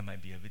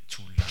bit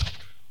too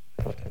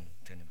loud.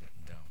 Turn a bit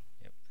down.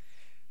 Yep.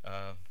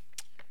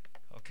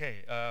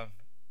 Okay.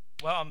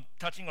 Well, I'm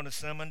touching on the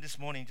sermon this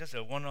morning, just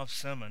a one-off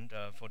sermon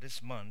for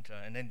this month.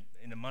 And then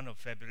in the month of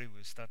February,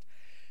 we'll start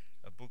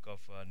a book of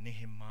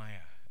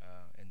Nehemiah.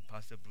 And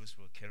Pastor Bruce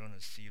will carry on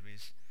a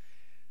series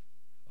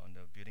on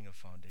the building of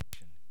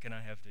foundation. Can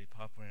I have the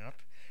PowerPoint up?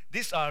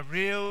 These are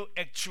real,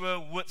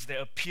 actual words that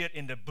appeared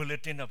in the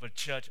bulletin of a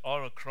church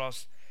all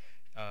across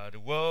the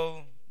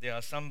world. There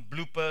are some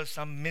bloopers,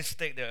 some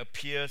mistake that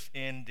appears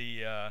in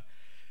the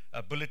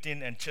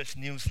bulletin and church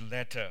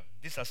newsletter.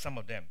 These are some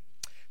of them.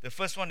 The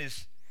first one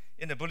is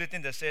in the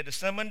bulletin that said, the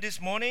sermon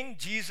this morning,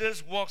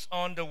 Jesus walks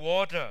on the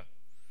water.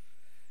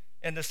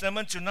 And the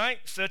sermon tonight,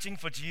 searching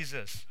for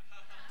Jesus.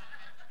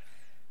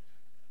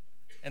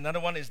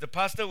 Another one is the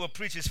pastor will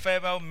preach his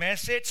farewell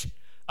message,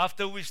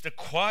 after which the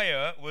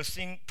choir will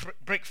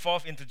break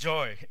forth into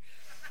joy.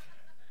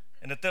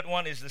 And the third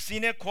one is the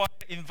senior choir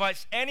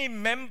invites any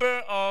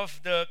member of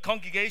the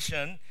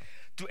congregation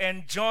to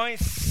enjoy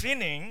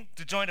singing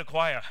to join the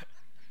choir.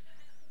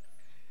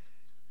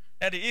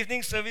 At the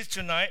evening service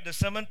tonight, the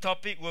sermon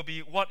topic will be,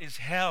 what is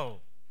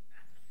hell?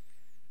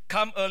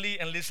 Come early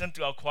and listen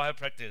to our choir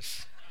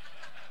practice.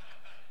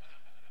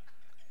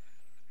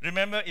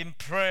 Remember in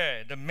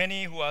prayer the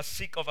many who are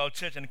sick of our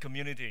church and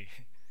community.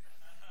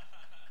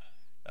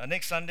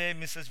 Next Sunday,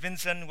 Mrs.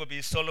 Vincent will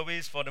be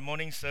soloist for the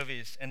morning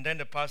service, and then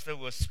the pastor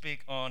will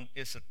speak on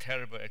It's a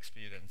Terrible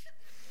Experience.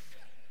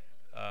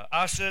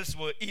 Ushers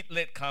will eat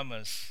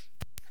latecomers.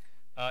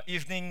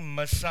 Evening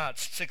massage,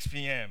 6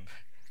 p.m.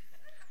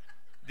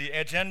 The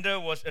agenda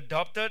was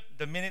adopted,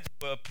 the minutes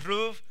were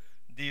approved,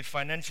 the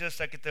financial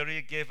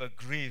secretary gave a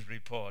grief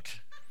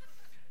report.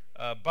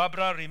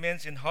 Barbara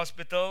remains in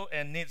hospital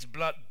and needs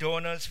blood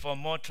donors for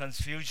more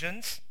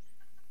transfusions.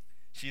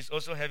 She's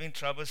also having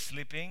trouble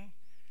sleeping,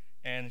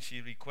 and she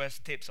requests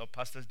tapes of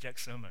Pastor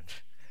Jack's sermon.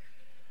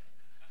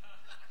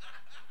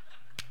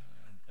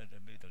 A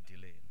bit of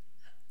delay.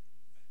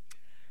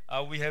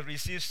 We have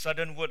received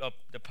sudden word of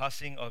the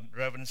passing of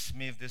Reverend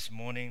Smith this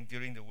morning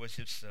during the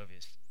worship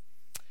service.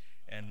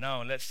 And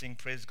now let's sing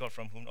Praise God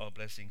from whom all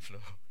blessings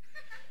flow.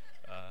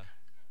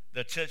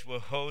 The church will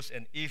host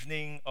an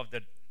evening of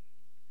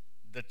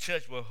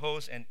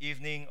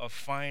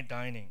fine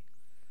dining,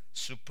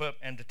 superb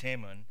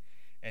entertainment,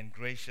 and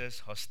gracious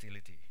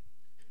hostility.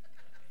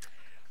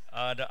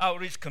 The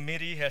outreach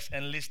committee has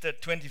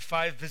enlisted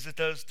 25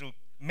 visitors to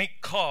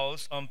make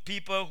calls on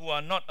people who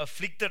are not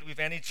afflicted with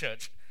any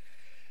church.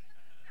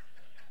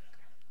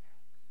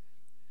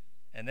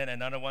 And then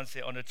another one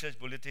said on the church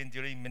bulletin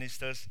during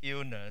minister's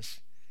illness,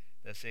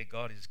 they say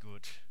God is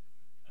good.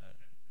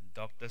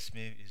 Dr.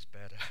 Smith is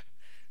better,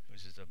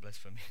 which is a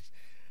blasphemy.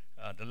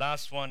 The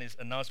last one is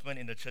announcement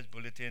in the church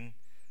bulletin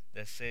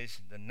that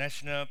says the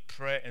National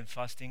Prayer and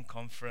Fasting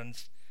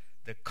Conference,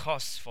 the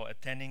costs for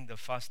attending the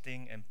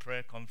fasting and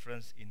prayer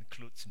conference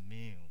includes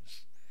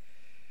meals.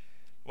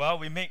 Well,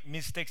 we make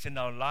mistakes in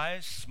our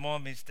lives, small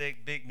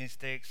mistake, big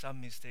mistake,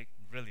 some mistake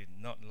really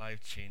not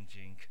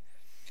life-changing.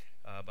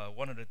 But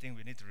one of the things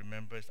we need to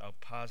remember is our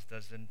past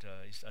is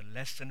a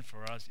lesson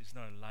for us, it's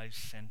not a life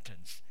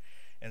sentence.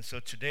 And so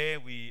today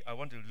I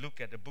want to look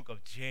at the book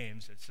of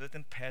James, a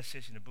certain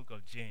passage in the book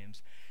of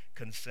James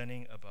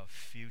concerning about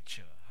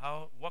future.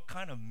 What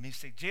kind of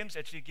mistake? James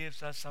actually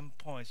gives us some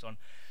points on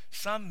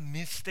some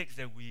mistakes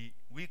that we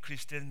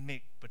Christians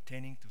make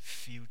pertaining to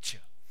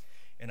future.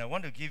 And I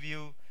want to give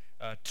you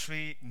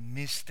 3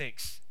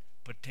 mistakes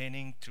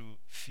pertaining to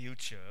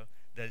future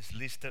that is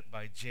listed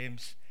by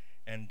James,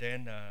 and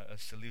then a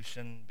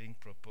solution being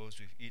proposed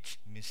with each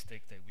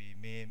mistake that we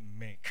may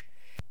make.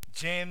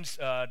 James,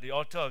 the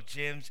author of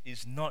James,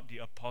 is not the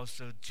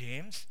Apostle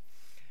James.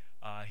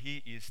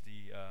 He is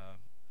the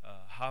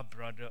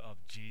half-brother of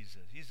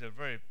Jesus. He's a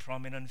very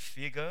prominent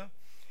figure.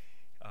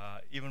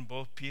 Even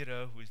both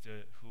Peter, who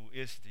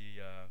is the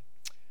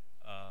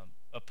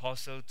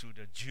apostle to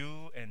the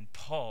Jew, and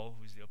Paul,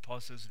 who is the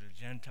apostle to the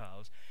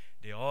Gentiles,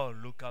 they all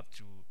look up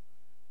to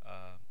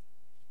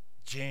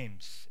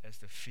James as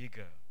the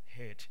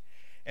figurehead.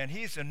 And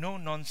he is a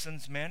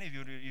no-nonsense man. If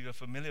you're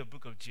familiar with the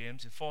book of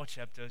James, in 4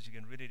 chapters, you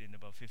can read it in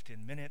about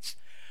 15 minutes.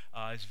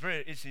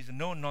 He's a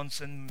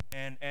no-nonsense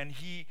man, and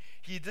he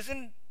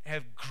doesn't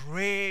have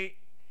gray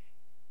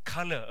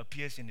color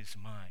appears in his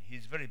mind.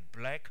 He's very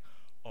black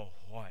or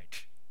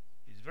white.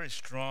 He's very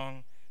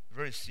strong,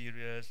 very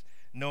serious.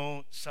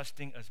 No such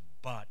thing as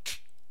but,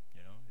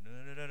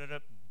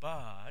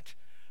 but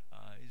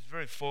he's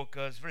very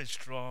focused, very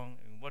strong.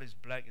 What is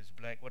black is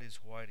black. What is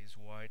white is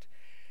white,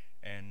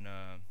 and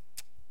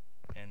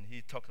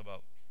he talked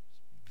about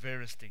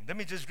various things. Let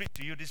me just read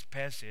to you this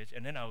passage,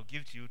 and then I'll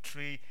give to you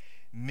 3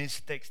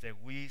 mistakes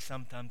that we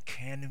sometimes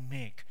can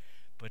make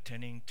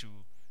pertaining to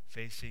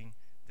facing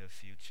the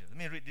future. Let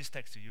me read this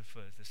text to you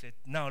first. They say,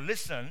 now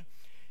listen,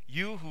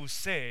 you who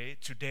say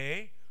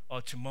today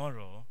or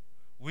tomorrow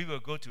we will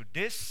go to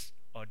this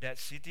or that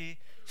city,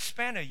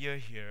 spend a year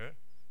here,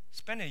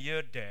 spend a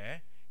year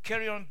there,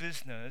 carry on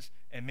business,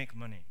 and make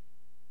money.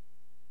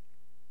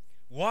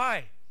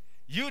 Why?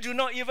 You do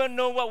not even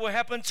know what will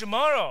happen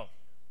tomorrow.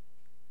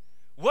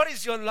 What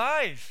is your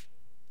life?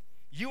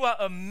 You are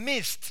a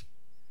mist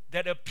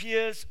that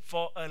appears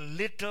for a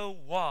little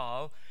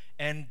while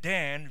and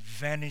then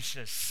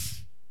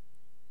vanishes.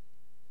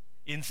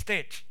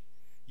 Instead,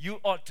 you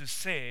ought to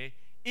say,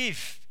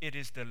 if it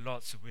is the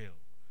Lord's will,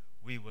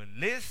 we will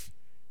live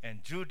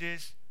and do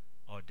this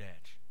or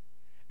that.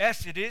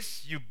 As it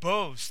is, you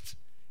boast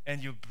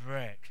and you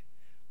brag.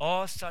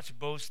 All such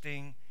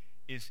boasting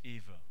is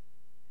evil.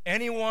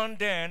 Anyone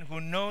then who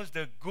knows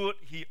the good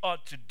he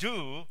ought to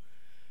do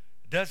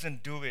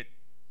doesn't do it,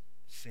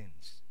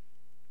 sins.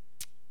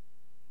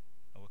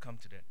 I will come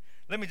to that.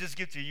 Let me just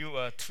give to you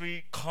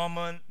 3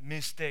 common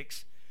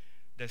mistakes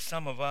that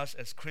some of us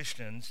as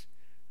Christians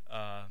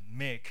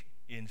make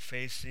in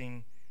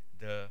facing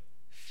the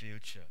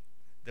future.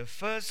 The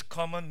first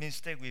common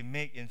mistake we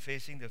make in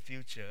facing the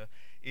future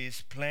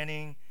is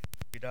planning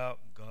without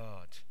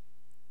God.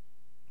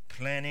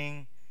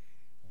 Planning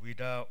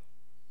without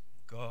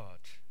God.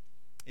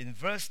 In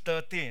verse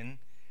 13,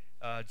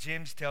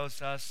 James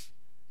tells us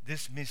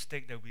this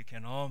mistake that we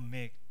can all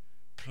make,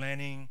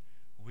 planning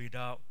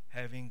without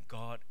having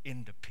God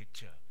in the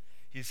picture.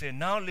 He said,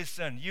 now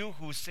listen, you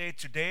who say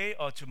today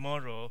or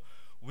tomorrow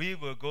we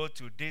will go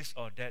to this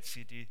or that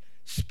city,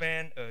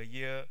 spend a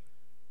year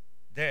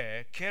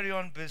there, carry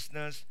on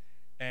business,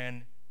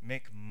 and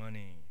make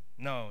money.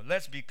 Now,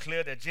 let's be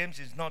clear that James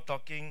is not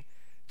talking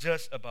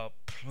just about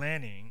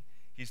planning.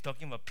 He's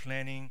talking about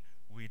planning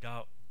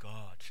without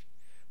God.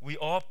 We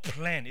all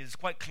plan. It's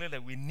quite clear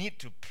that we need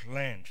to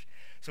plan.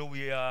 So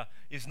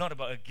it's not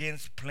about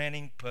against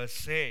planning per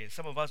se.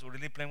 Some of us will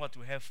really plan what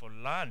to have for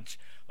lunch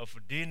or for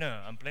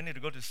dinner. I'm planning to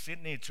go to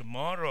Sydney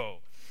tomorrow.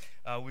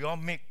 We all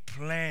make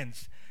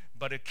plans.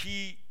 But the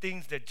key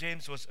things that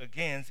James was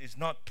against is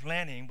not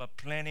planning, but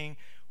planning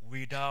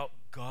without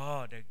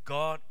God. That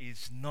God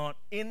is not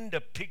in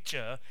the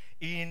picture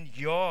in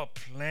your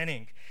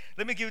planning.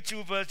 Let me give you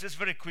 2 verses just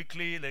very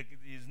quickly.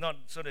 It's not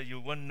so that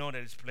you won't know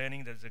that it's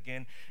planning. That's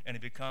again, and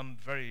it become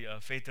very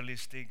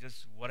fatalistic.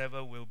 Just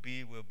whatever will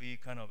be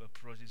kind of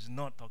approach. It's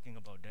not talking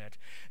about that.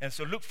 And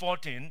so Luke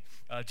 14,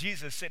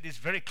 Jesus said this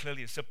very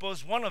clearly.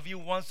 Suppose one of you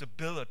wants to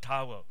build a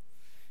tower.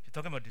 He's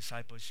talking about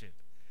discipleship.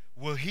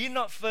 Will he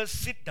not first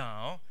sit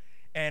down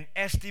and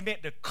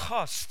estimate the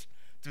cost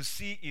to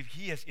see if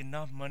he has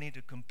enough money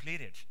to complete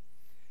it?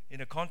 In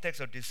the context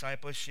of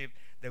discipleship,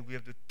 that we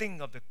have to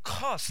think of the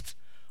cost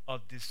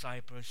of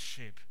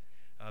discipleship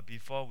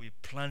before we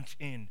plunge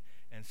in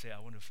and say, I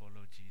want to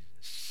follow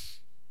Jesus.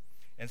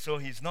 And so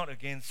he's not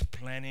against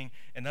planning.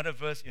 Another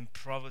verse in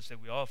Proverbs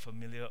that we're all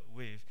familiar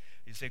with,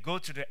 he said, go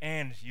to the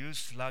end, you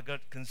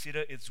sluggard,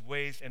 consider its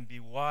ways and be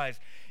wise.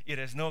 It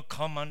has no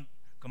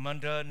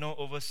commander, no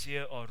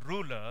overseer or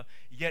ruler,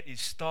 yet it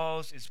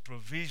stores its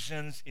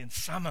provisions in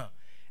summer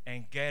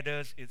and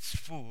gathers its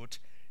food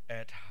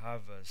at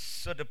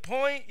harvest. So the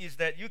point is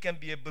that you can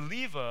be a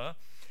believer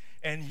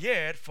and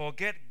yet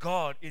forget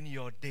God in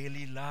your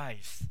daily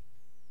life.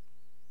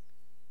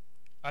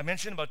 I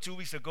mentioned about 2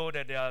 weeks ago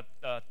that there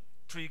are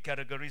 3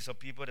 categories of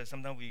people that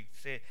sometimes we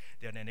say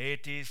they're an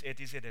atheist.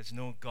 Atheists say there's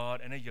no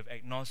God. And then you have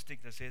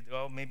agnostic that say,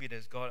 well, maybe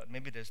there's God,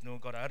 maybe there's no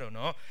God, I don't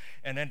know.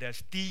 And then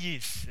there's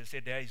theists that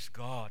say there is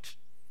God.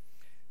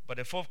 But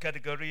the 4th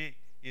category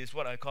is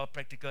what I call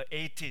practical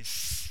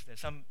atheists.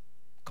 That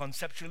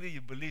conceptually you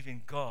believe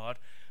in God,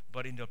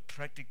 but in your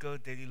practical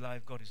daily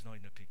life, God is not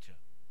in the picture.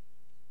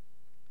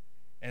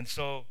 And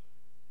so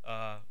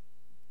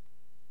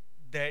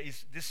there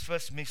is this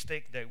first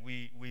mistake that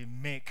we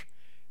make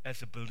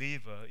as a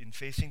believer in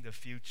facing the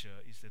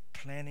future is the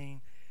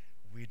planning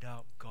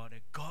without God.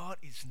 That God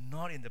is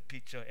not in the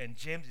picture. And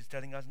James is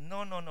telling us,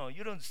 no,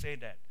 you don't say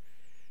that.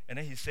 And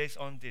then he says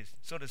on this.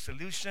 So the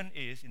solution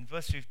is, in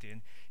verse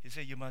 15, he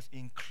said you must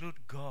include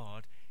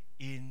God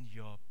in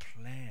your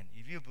plan.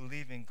 If you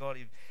believe in God,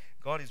 if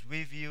God is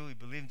with you, you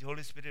believe the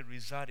Holy Spirit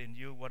resides in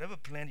you, whatever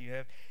plan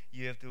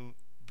you have to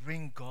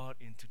bring God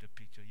into the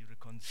picture. You have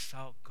to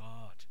consult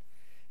God.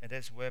 And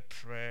that's where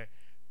prayer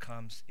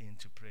comes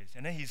into place.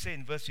 And then he said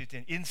in verse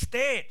 15,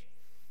 instead,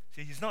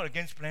 see, he's not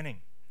against planning.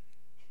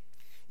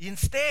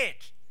 Instead,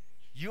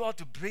 you ought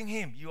to bring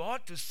him. You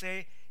ought to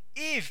say,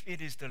 if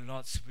it is the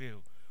Lord's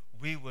will,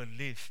 we will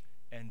live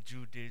and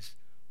do this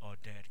or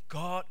that.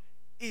 God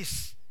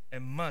is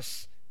and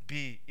must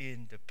be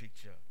in the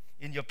picture.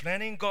 In your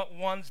planning, God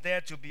wants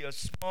there to be a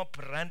small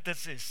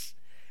parenthesis.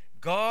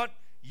 God,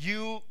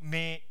 you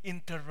may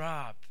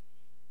interrupt.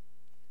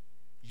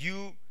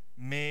 You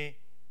may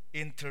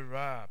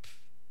interrupt.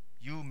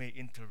 You may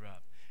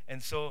interrupt.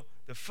 And so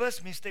the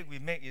first mistake we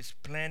make is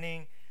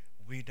planning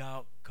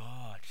without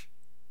God.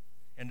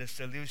 And the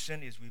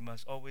solution is we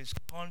must always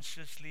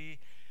consciously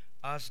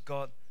ask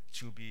God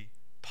to be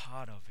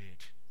part of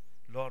it.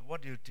 Lord,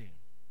 what do you think?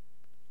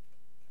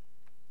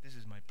 This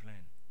is my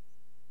plan.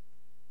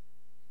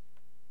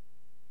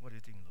 What do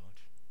you think, Lord?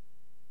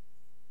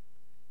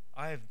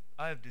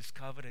 I have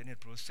discovered in the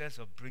process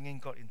of bringing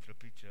God into the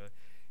picture,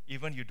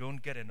 even you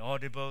don't get an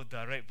audible,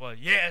 direct voice,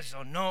 yes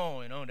or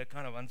no, that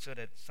kind of answer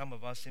that some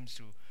of us seems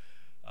to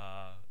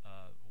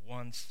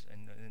want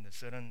in a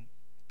certain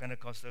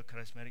Pentecostal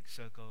charismatic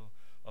circle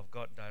of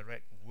God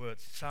direct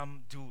words.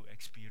 Some do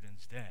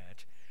experience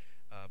that,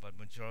 but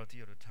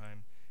majority of the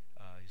time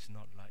it's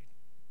not like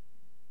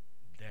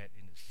that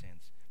in a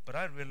sense. But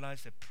I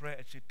realized that prayer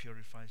actually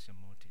purifies your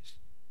motives.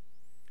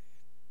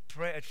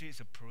 Prayer actually is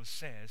a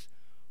process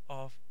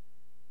of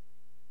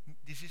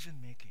decision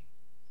making.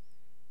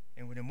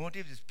 And when the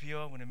motive is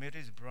pure, when the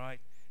motive is bright,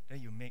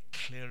 then you make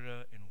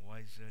clearer and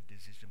wiser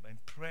decisions.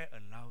 And prayer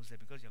allows that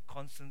because you're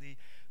constantly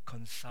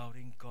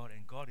consulting God,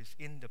 and God is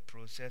in the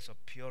process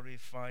of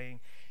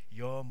purifying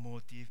your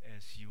motive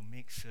as you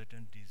make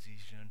certain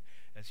decisions,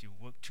 as you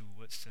work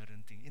towards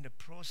certain things, in the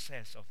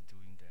process of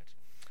doing that.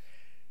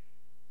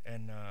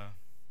 And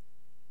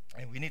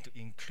we need to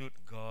include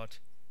God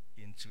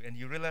into, and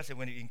you realize that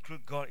when you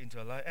include God into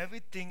your life,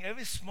 everything,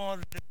 every small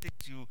little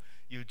thing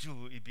you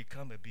do, it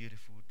becomes a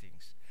beautiful thing.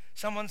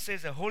 Someone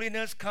says that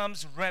holiness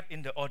comes wrapped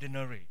in the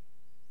ordinary.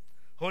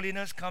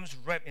 Holiness comes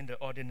wrapped in the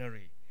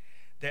ordinary.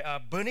 There are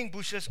burning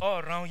bushes all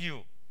around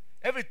you.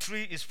 Every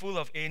tree is full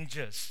of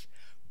angels,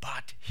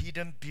 but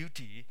hidden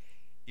beauty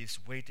is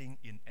waiting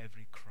in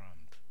every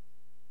crumb.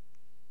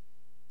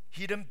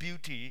 Hidden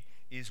beauty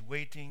is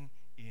waiting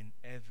in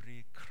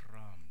every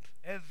crumb.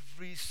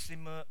 Every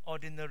simple,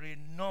 ordinary,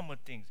 normal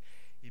things,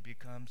 it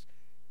becomes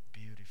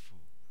beautiful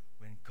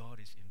when God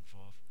is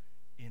involved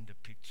in the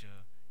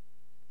picture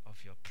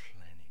of your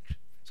planning.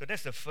 So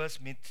that's the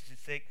first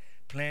mistake,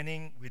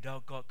 planning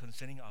without God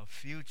concerning our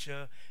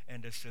future,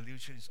 and the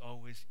solution is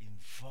always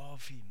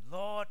involve Him.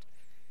 Lord,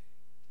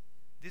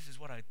 this is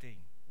what I think.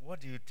 What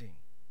do you think?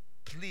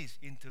 Please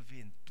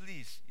intervene.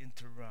 Please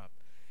interrupt.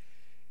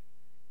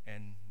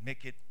 And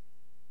make it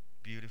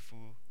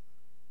beautiful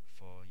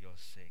for your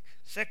sake.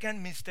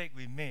 Second mistake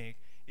we make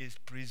is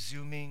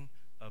presuming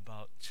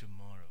about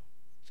tomorrow.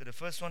 So the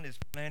first one is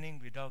planning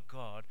without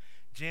God.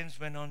 James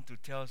went on to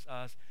tell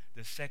us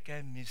the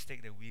second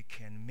mistake that we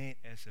can make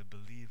as a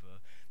believer,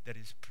 that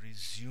is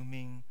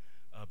presuming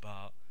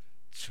about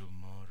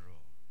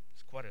tomorrow.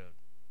 It's quite a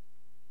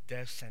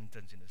death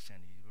sentence in a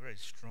sense. Very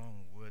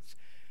strong words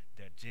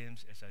that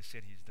James, as I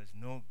said, there's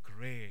no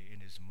gray in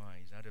his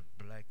mind. He's either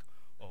black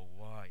or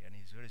white, and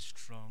he's very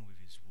strong with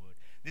his word.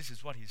 This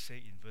is what he said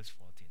in verse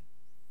 14.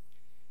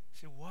 He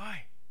said,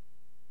 why?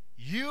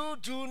 You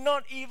do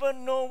not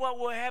even know what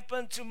will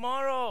happen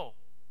tomorrow.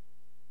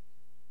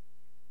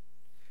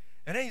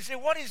 And then he said,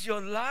 what is your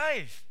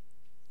life?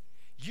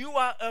 You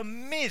are a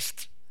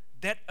mist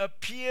that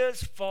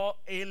appears for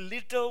a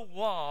little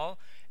while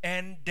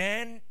and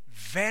then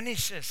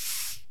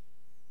vanishes.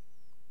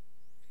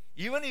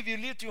 Even if you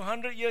live to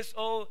 100 years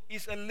old,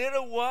 it's a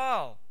little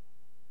while.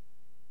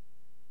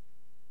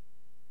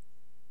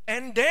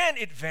 And then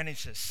it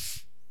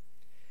vanishes.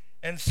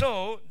 And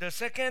so, the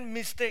second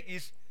mistake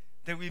is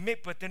that we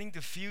make pertaining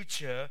to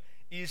future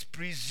is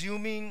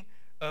presuming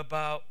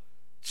about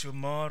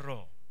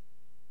tomorrow.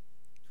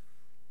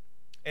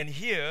 And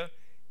here,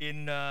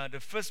 in the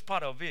first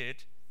part of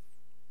it,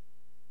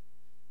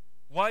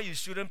 why you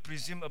shouldn't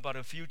presume about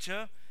the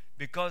future?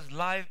 Because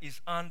life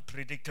is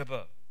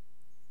unpredictable.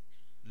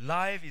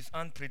 Life is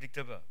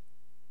unpredictable.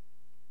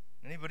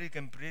 Anybody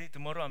can predict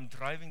tomorrow I'm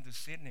driving to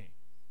Sydney.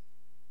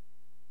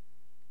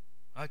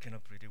 I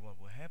cannot predict what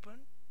will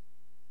happen.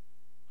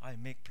 I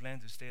make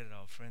plans to stay at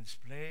our friend's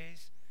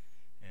place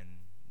and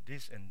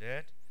this and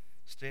that.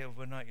 Stay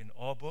overnight in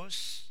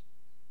Orbos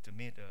to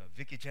meet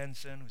Vicky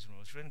Jensen, who's an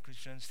Australian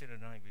Christian. Stay the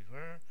night with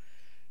her,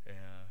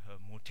 her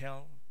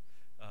motel.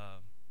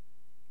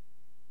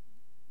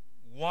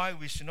 Why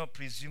we should not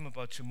presume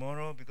about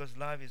tomorrow? Because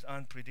life is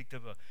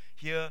unpredictable.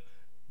 Here,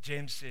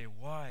 James says,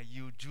 why?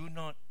 You do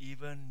not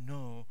even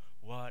know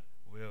what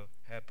will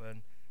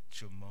happen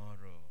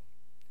tomorrow.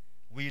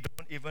 We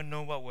don't even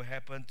know what will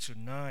happen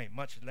tonight,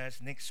 much less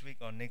next week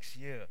or next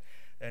year.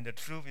 And the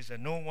truth is that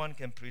no one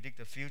can predict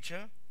the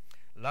future.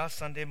 Last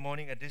Sunday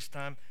morning at this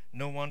time,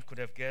 no one could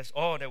have guessed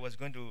all that was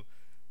going to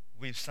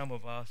with some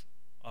of us,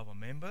 our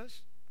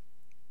members.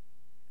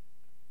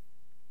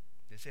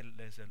 They said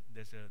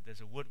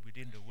there's a word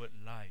within the word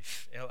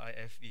life,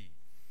 L-I-F-E.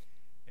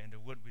 And the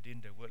word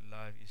within the word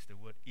life is the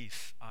word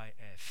if,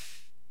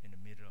 I-F, in the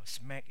middle.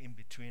 Smack in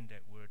between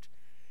that word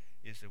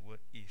is the word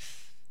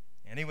if.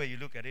 Anyway, you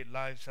look at it,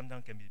 life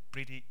sometimes can be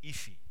pretty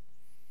iffy,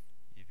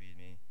 if you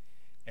mean.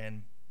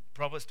 And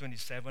Proverbs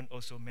 27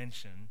 also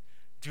mentioned,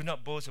 do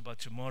not boast about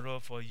tomorrow,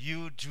 for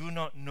you do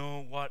not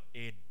know what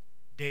a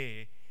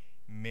day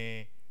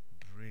may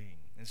bring.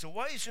 And so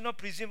why you should not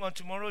presume on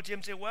tomorrow?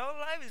 James said, well,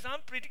 life is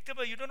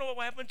unpredictable. You don't know what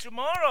will happen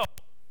tomorrow.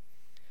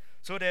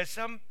 So there's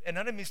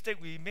another mistake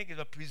we make is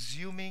of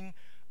presuming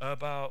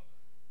about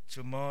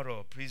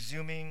tomorrow.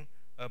 Presuming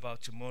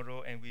about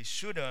tomorrow, and we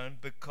shouldn't,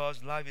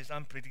 because life is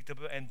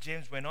unpredictable. And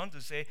James went on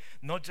to say,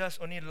 not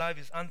just only life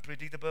is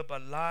unpredictable,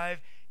 but life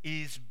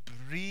is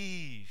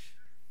brief.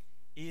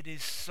 It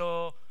is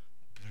so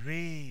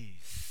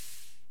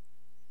brief.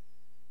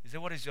 He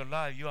said, what is your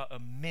life? You are a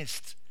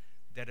mist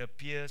that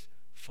appears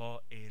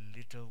for a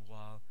little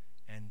while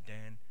and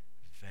then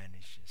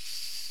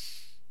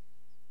vanishes.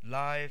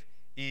 Life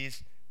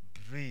is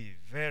brief,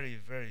 very,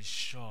 very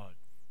short.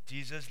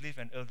 Jesus lived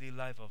an earthly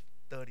life of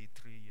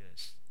 33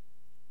 years.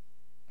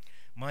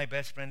 My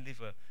best friend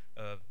lived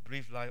a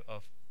brief life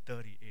of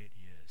 38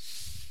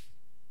 years.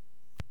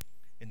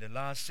 In the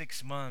last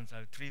 6 months,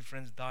 our 3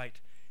 friends died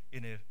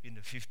in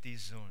the 50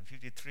 zone,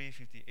 53,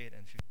 58,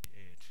 and 58.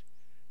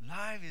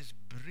 Life is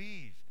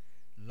brief.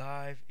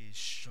 Life is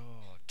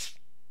short.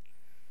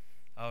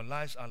 Our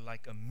lives are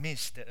like a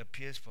mist that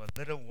appears for a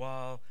little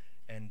while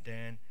and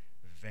then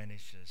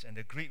vanishes. And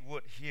the Greek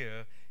word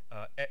here,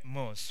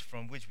 atmos,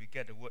 from which we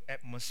get the word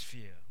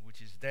atmosphere,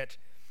 which is that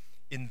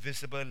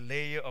invisible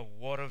layer of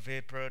water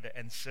vapor that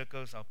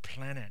encircles our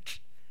planet.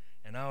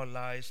 And our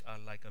lives are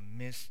like a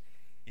mist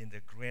in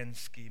the grand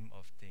scheme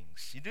of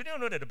things. You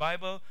didn't know that the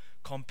Bible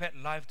compared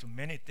life to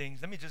many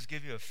things. Let me just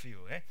give you a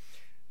few.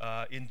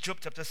 In Job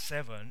chapter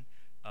 7,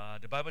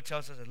 the Bible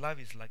tells us that life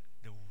is like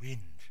the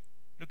wind.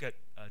 Look at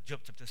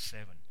Job chapter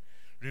 7.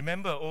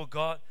 Remember, O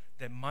God,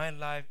 that my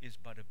life is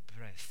but a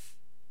breath.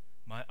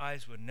 My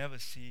eyes will never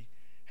see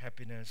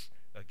happiness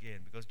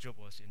again, because Job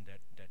was in that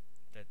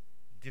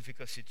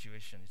difficult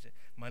situation. He said,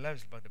 my life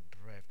is but a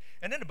breath.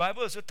 And then the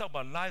Bible also talks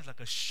about life like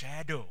a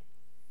shadow.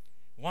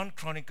 1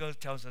 Chronicles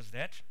tells us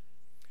that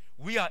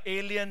we are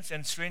aliens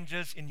and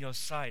strangers in your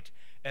sight,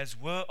 as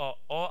were all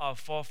our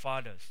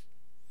forefathers.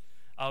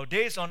 Our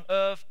days on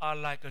earth are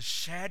like a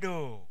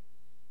shadow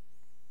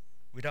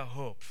without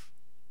hope.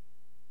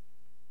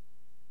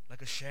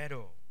 Like a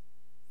shadow.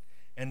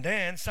 And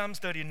then Psalms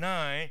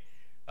 39,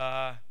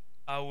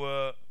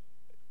 our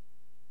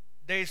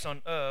days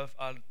on earth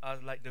are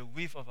like the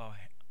width of our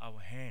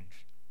hand.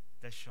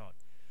 That's short.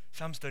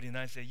 Psalms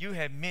 39 says, you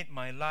have made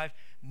my life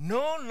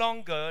no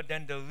longer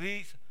than the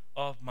width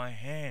of my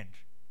hand.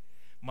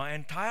 My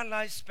entire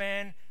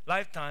lifetime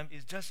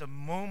is just a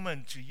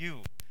moment to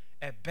you.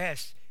 At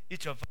best,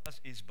 each of us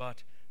is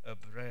but a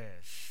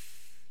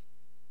breath.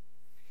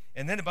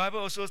 And then the Bible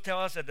also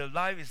tells us that the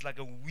life is like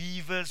a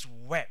weaver's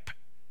web.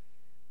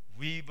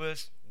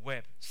 Weaver's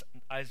web.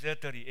 Isaiah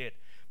 38.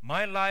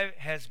 My life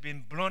has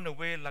been blown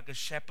away like a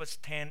shepherd's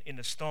tent in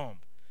a storm.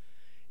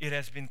 It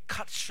has been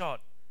cut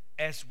short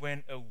as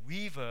when a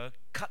weaver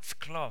cuts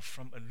cloth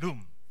from a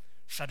loom.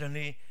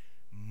 Suddenly,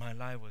 my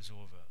life was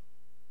over.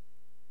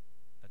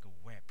 Like a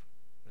web,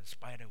 a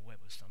spider web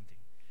or something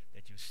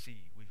that you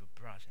see with a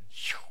brush and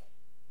shoo,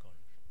 gone.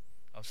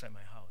 Outside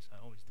my house, I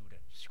always do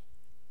that. Shoo.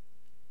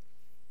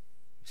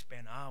 We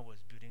spend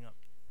hours building up.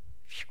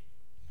 Shoo,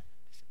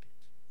 disappears.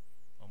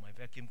 Or my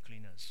vacuum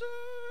cleaner, suck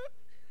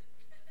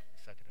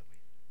it away.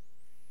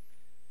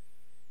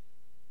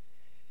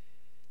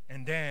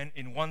 And then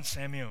in 1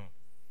 Samuel,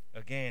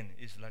 again,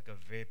 it's like a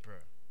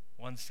vapor.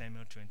 1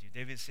 Samuel 20.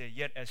 David said,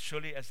 yet as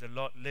surely as the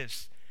Lord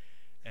lives,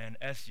 and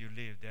as you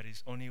live, there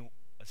is only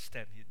a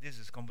step. This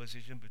is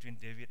conversation between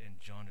David and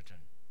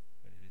Jonathan.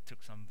 They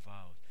took some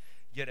vows.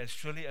 Yet as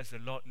surely as the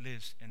Lord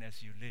lives, and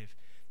as you live,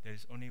 there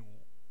is only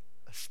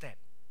a step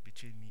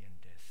between me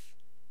and death.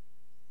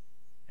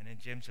 And then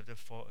James chapter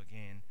 4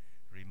 again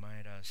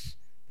remind us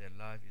that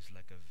life is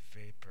like a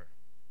vapor,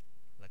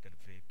 like a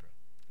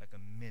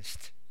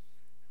mist.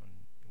 On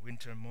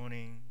winter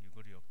morning, you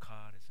go to your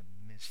car, there's a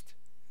mist.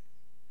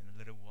 In a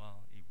little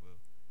while, it will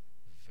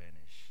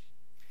vanish.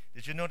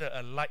 Did you know that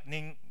a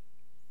lightning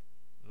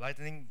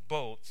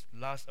bolt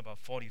lasts about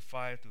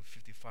 45 to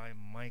 55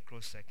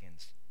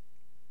 microseconds?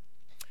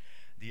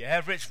 The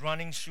average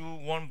running shoe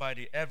worn by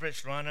the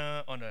average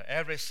runner on the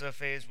average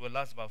surface will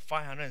last about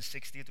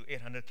 560 to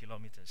 800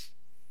 kilometers.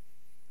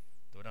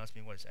 Don't ask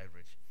me what is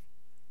average.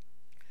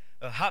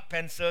 A hard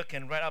pencil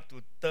can write up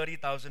to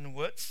 30,000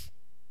 words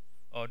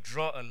or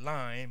draw a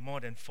line more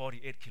than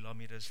 48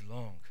 kilometers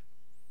long.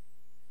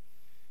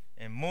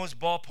 And most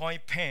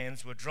ballpoint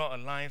pens will draw a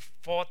line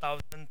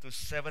 4,000 to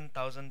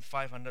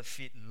 7,500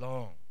 feet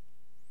long.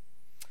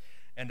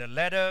 And the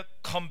leather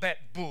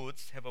combat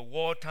boots have a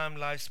wartime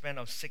lifespan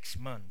of 6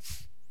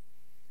 months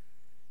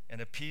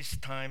and a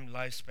peacetime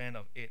lifespan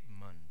of 8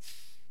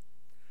 months.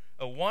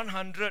 A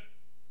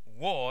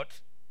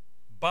 100-watt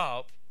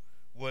bulb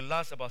will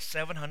last about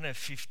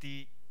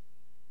 750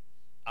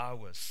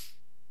 hours.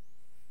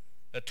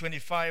 A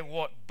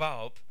 25-watt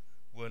bulb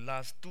will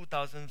last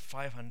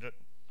 2,500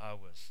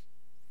 hours.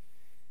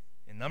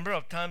 The number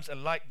of times a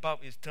light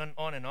bulb is turned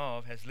on and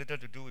off has little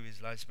to do with its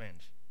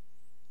lifespan.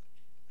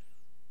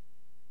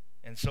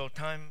 And so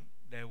time,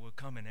 there will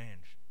come an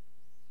end.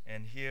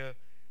 And here,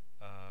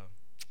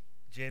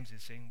 James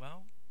is saying,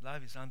 well,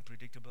 life is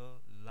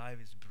unpredictable, life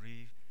is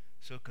brief,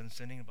 so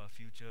concerning about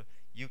future,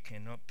 you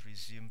cannot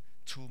presume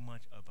too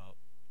much about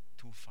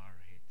too far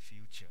ahead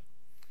future.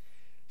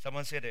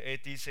 Someone said the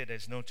atheist said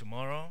there's no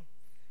tomorrow.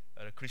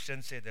 The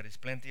Christian said there is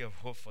plenty of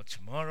hope for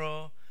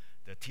tomorrow.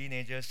 The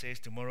teenager says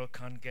tomorrow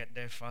can't get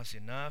there fast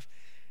enough.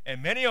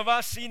 And many of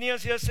us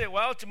seniors here say,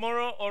 well,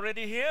 tomorrow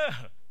already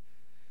here.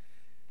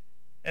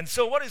 And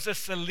so what is the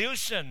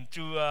solution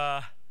to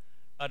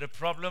the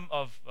problem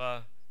of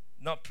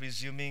not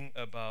presuming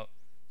about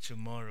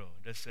tomorrow?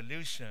 The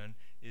solution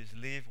is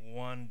live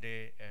one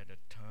day at a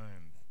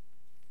time.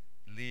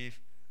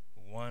 Live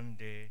one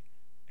day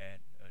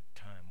at a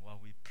time. While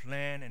we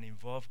plan and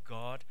involve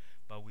God,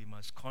 but we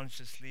must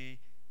consciously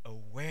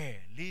aware.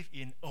 Live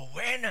in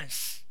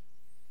awareness.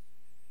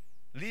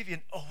 Live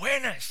in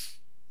awareness.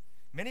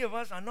 Many of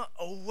us are not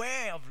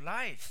aware of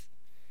life.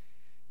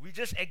 We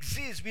just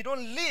exist. We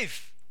don't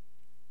live.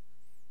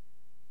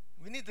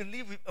 We need to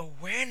live with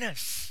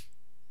awareness.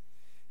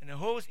 And the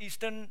whole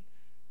Eastern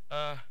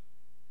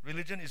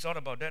religion is all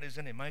about that,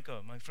 isn't it?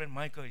 Michael, my friend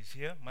Michael is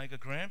here, Michael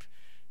Graham.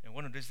 And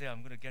one of these days I'm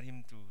going to get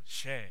him to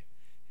share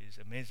his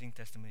amazing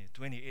testimony.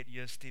 28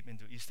 years steeped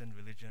into Eastern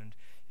religion.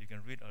 You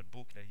can read a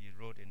book that he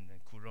wrote in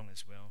Kurong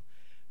as well.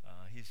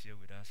 He's here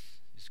with us.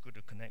 It's good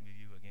to connect with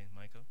you again,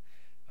 Michael.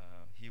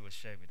 He will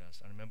share with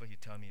us. I remember he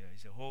told me, he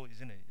said,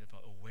 isn't it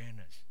about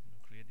awareness?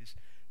 Create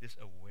this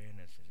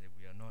awareness that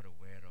we are not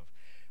aware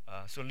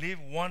of. So live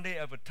one day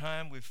at a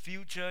time with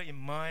future in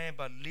mind,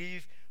 but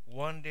live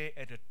one day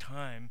at a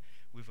time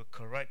with a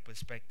correct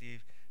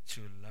perspective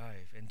to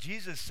life. And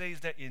Jesus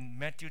says that in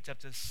Matthew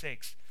chapter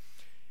 6,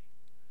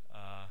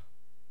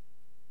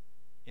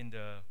 in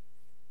the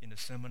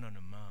Sermon on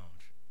the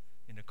Mount,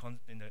 in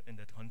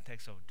the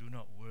context of do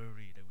not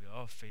worry that we are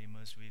all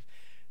famous with,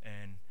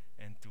 and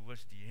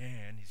towards the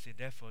end he said,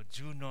 therefore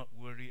do not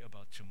worry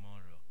about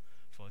tomorrow,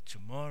 for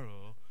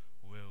tomorrow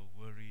will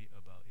worry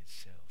about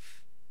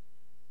itself.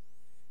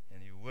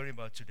 And you worry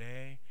about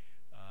today,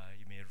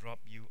 it may rob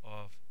you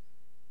of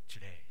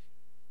today.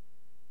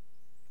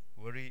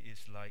 Worry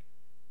is like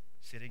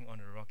sitting on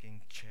a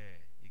rocking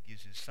chair. It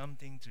gives you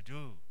something to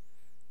do,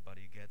 but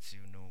it gets you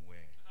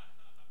nowhere.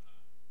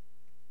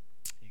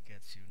 It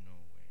gets you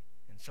nowhere.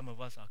 And some of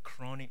us are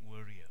chronic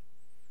worrier.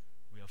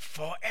 We are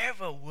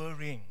forever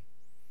worrying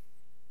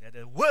that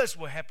the worst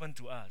will happen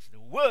to us. The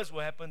worst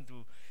will happen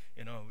to,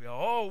 we are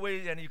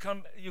always, and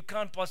you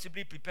can't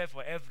possibly prepare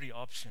for every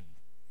option.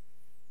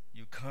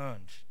 You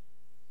can't.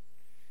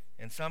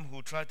 And some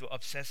who try to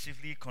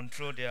obsessively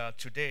control their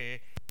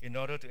today in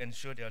order to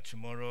ensure their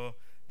tomorrow,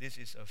 this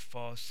is a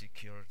false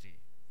security.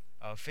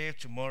 Our faith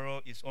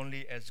tomorrow is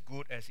only as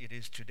good as it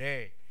is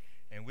today,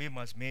 and we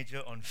must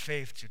major on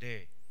faith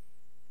today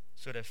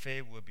so that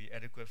faith will be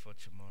adequate for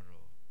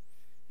tomorrow.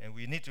 And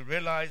we need to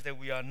realize that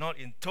we are not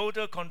in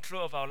total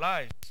control of our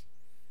lives.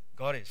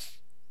 God is.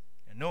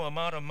 And no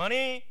amount of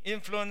money,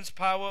 influence,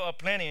 power, or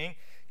planning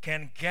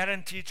can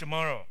guarantee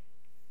tomorrow.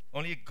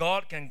 Only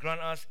God can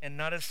grant us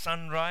another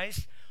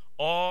sunrise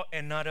or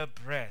another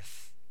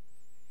breath.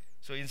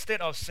 So instead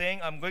of saying,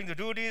 I'm going to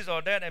do this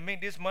or that and make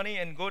this money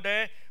and go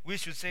there, we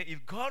should say,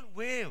 if God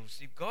wills,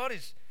 if God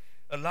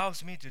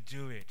allows me to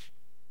do it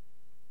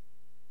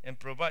and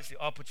provides the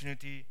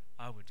opportunity,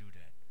 I will do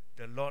that.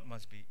 The Lord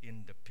must be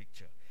in the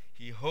picture.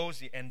 He holds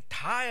the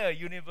entire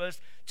universe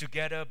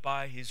together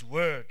by His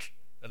word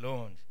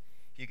alone.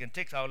 He can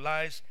take our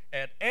lives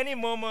at any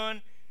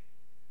moment,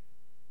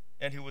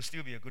 and He will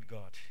still be a good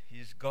God. He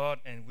is God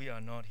and we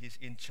are not. He's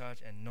in charge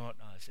and not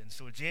us. And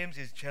so James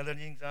is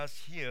challenging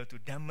us here to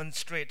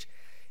demonstrate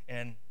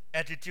an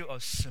attitude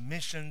of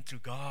submission to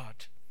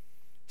God,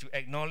 to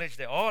acknowledge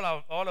that all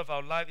of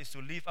our life is to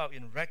live out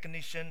in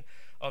recognition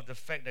of the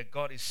fact that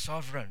God is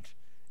sovereign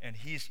and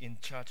He is in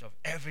charge of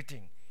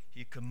everything.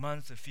 He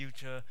commands the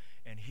future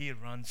and He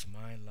runs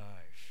my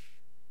life.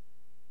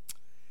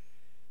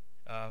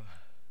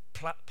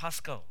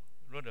 Pascal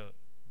wrote a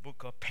book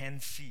called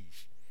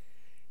Pansies.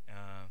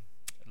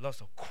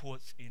 Lots of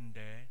quotes in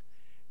there,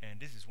 and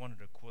this is one of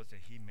the quotes that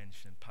he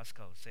mentioned.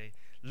 Pascal say,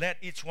 let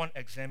each one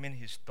examine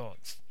his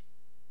thoughts,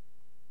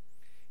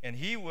 and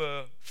he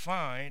will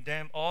find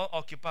them all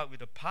occupied with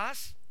the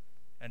past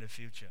and the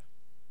future.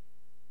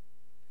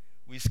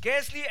 We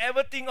scarcely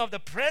ever think of the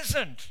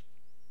present,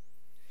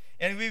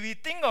 and when we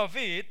think of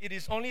it, it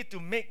is only to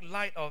make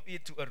light of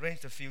it, to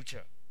arrange the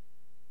future.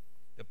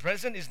 The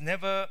present is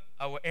never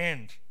our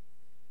end.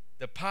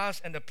 The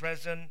past and the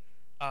present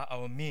are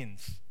our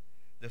means.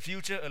 The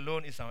future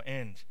alone is our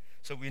end.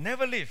 So we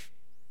never live,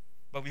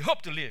 but we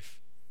hope to live.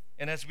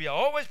 And as we are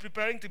always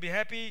preparing to be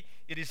happy,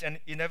 it is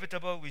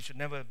inevitable we should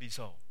never be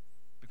so.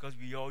 Because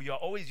you are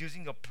always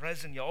using your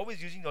present, you're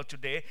always using your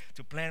today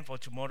to plan for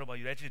tomorrow, but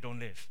you actually don't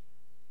live.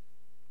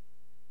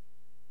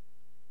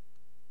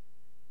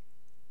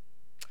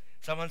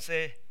 Someone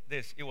say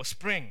this, it was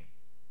spring,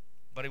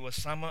 but it was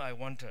summer I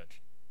wanted.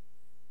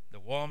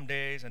 The warm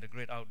days and the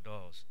great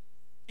outdoors.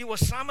 It was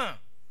summer,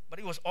 but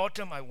it was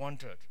autumn I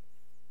wanted.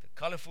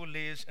 Colorful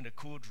leaves and the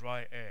cool,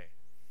 dry air.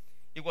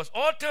 It was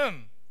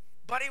autumn,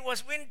 but it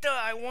was winter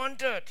I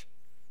wanted.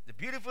 The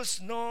beautiful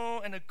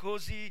snow and the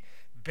cozy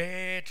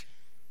bed.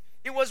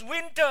 It was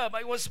winter,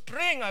 but it was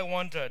spring I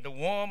wanted. The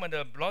warmth and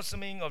the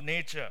blossoming of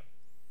nature.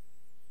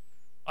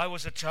 I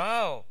was a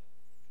child,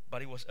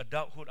 but it was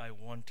adulthood I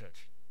wanted.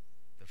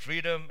 The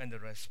freedom and the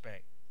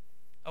respect.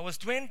 I was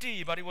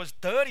 20, but it was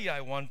 30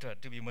 I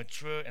wanted, to be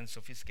mature and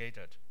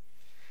sophisticated.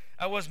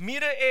 I was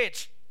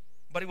middle-aged,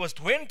 but it was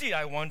 20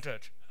 I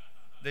wanted.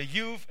 The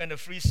youth and the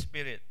free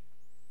spirit.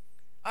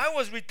 I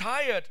was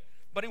retired,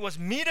 but it was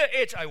middle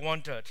age I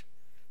wanted.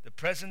 The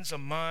presence of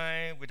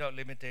mind without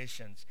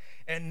limitations.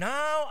 And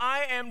now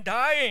I am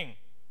dying.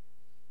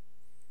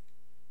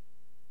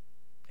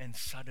 And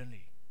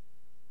suddenly,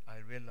 I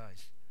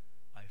realized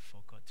I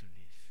forgot to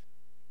live.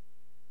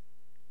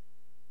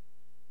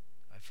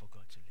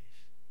 forgot to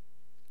live.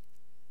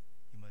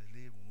 You must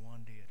live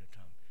one day at a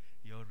time.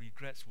 Your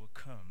regrets will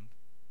come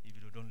if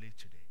you don't live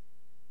today.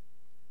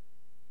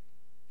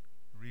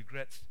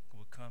 Regrets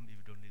will come if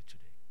you don't live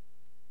today.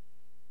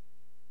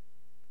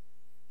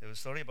 There was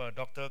a story about a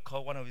doctor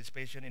called one of his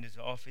patients in his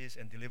office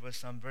and delivered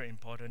some very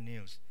important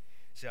news.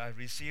 He said, I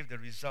received the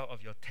result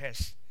of your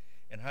test,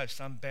 and I have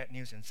some bad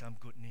news and some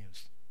good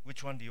news.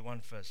 Which one do you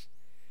want first?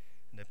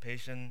 And the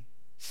patient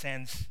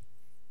sensed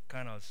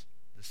kind of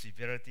the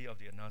severity of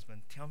the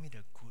announcement. Tell me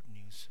the good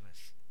news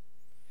first.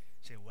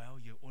 Say, well,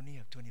 you only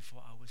have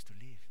 24 hours to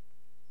live.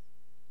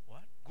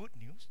 What? Good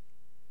news?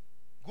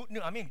 Good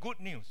news? I mean, good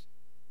news.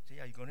 Say,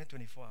 yeah, you only have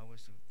 24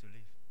 hours to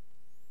live.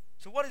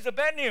 So what is the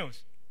bad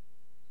news?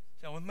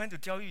 Say, I was meant to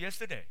tell you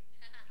yesterday.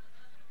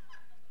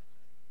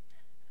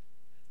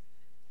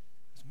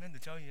 I was meant to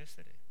tell you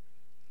yesterday.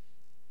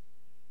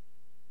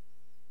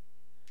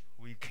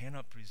 We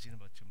cannot presume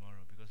about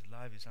tomorrow because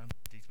life is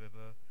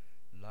unpredictable,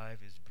 life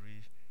is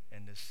brief,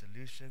 and the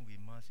solution we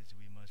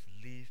must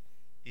live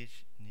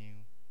each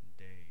new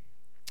day.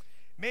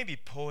 Maybe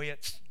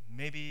poets,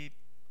 maybe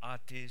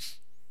artists,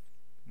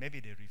 maybe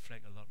they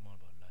reflect a lot more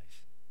about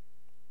life.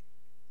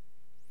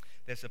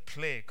 There's a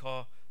play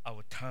called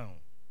Our Town,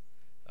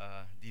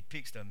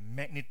 depicts the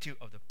magnitude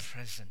of the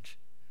present,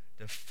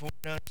 the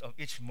fullness of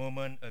each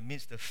moment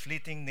amidst the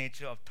fleeting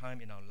nature of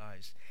time in our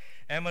lives.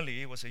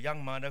 Emily was a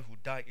young mother who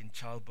died in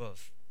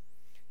childbirth.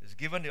 She was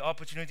given the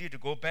opportunity to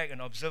go back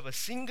and observe a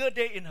single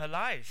day in her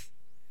life.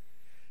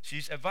 She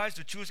is advised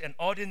to choose an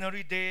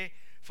ordinary day,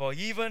 for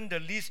even the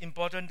least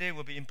important day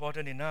will be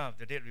important enough,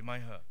 the date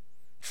reminds her.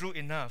 True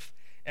enough,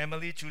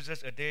 Emily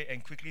chooses a day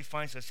and quickly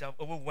finds herself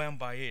overwhelmed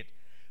by it.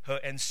 Her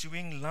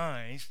ensuing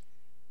lines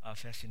are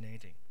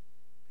fascinating.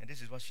 And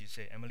this is what she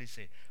said. Emily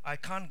said, I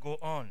can't go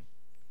on.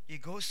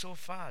 It goes so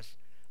fast.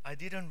 I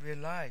didn't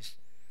realize.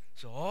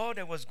 So all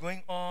that was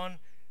going on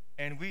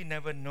and we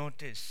never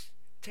noticed.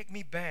 Take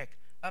me back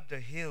up the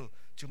hill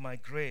to my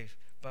grave.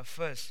 But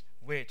first,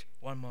 wait,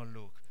 one more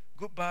look.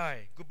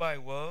 Goodbye, goodbye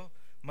world,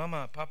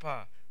 Mama,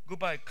 Papa.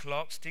 Goodbye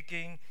clocks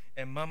ticking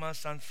and Mama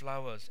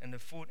sunflowers and the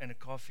food and the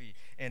coffee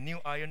and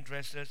new iron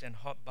dresses and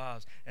hot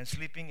baths and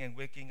sleeping and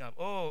waking up.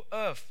 Oh,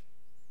 Earth.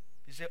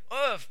 He said,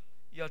 Earth,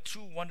 you are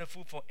too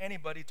wonderful for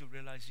anybody to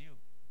realize you.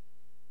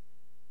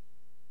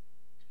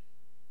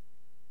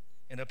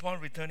 And upon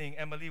returning,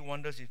 Emily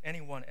wonders if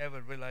anyone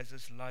ever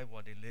realizes life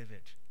while they live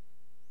it.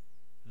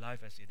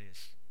 Life as it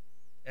is,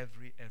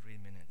 every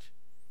minute.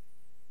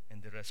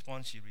 And the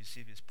response she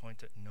received is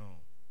pointed no.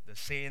 The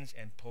saints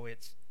and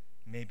poets,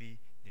 maybe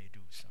they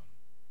do some.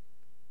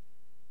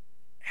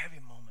 Every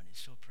moment is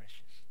so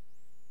precious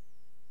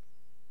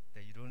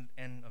that you don't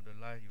end of the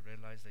life, you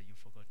realize that you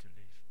forgot to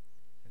live.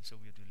 And so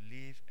we have to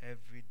live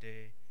every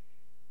day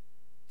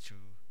to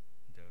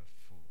the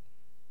full.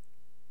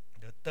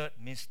 The third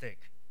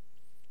mistake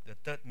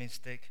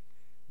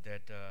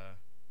that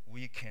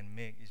we can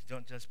make is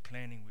not just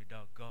planning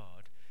without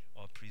God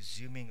or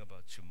presuming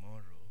about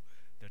tomorrow.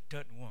 The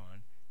third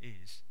one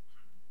is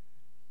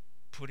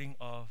putting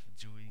off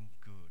doing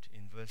good.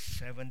 In verse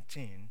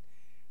 17,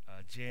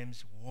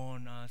 James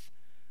warned us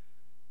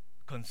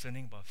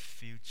concerning about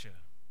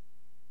future.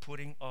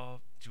 Putting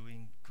off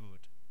doing good.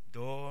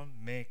 Don't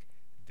make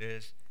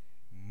this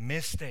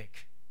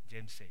mistake,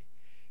 James said.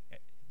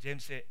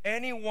 James said,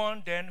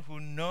 anyone then who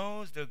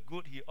knows the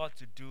good he ought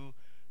to do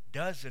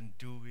doesn't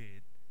do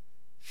it,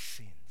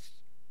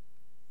 sins.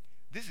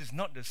 This is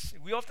not the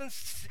sin. We often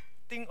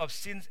think of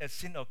sins as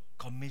sin of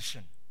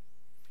commission.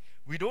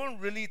 We don't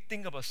really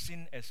think about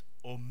sin as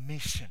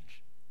omission.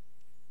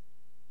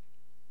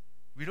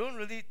 We don't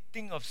really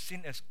think of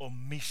sin as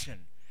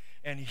omission.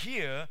 And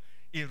here,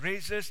 it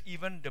raises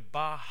even the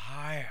bar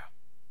higher.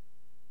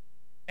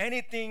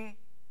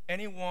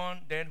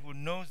 Anyone then who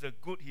knows the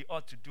good he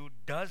ought to do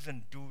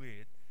doesn't do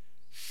it,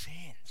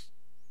 sins.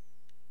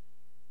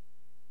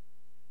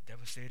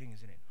 Devastating,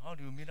 isn't it? How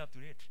do you meet up to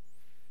it?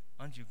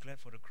 Aren't you glad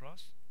for the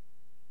cross?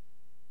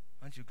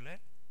 Aren't you glad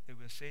that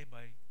we're saved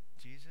by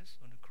Jesus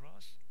on the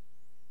cross?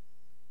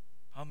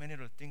 How many of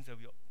the things that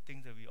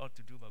we ought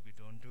to do but we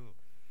don't do?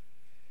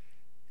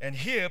 And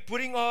here,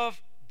 putting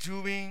off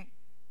doing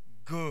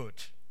good.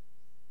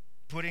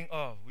 Putting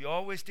off. We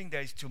always think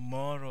there is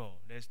tomorrow.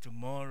 There's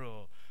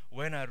tomorrow.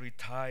 When I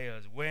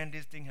retire, when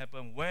this thing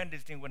happens, when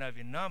I have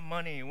enough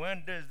money,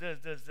 when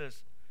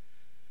this.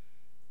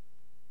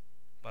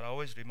 But I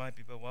always remind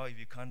people, well, if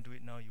you can't do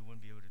it now, you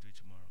won't be able to do it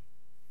tomorrow.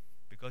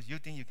 Because you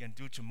think you can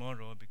do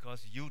tomorrow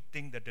because you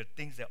think that the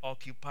things that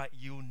occupy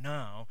you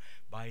now,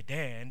 by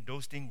then,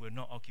 those things will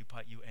not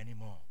occupy you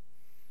anymore.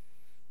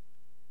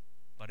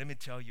 But let me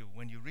tell you,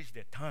 when you reach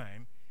that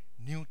time,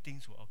 new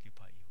things will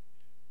occupy you.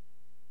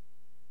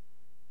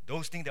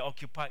 Those things that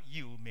occupy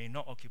you may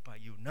not occupy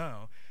you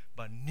now,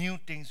 but new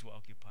things will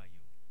occupy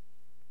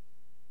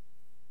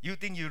you. You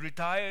think you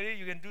retire,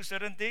 you can do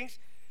certain things?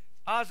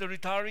 Ask the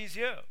retirees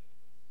here.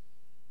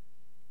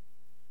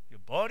 Your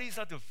bodies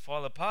start to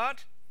fall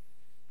apart.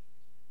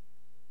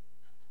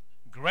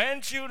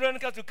 Grandchildren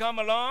got to come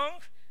along,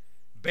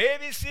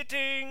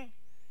 babysitting,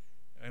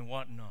 and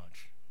whatnot.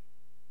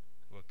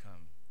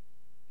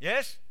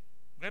 Yes?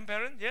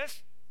 Grandparents?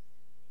 Yes?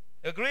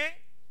 Agree?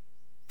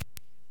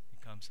 He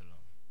comes along.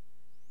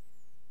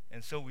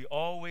 And so we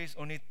always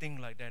only think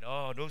like that.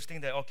 Oh, those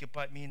things that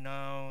occupied me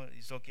now,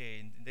 it's okay.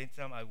 In next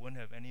time I won't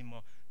have any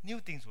more. New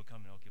things will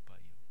come and occupy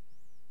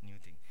you. New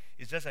things.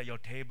 It's just like your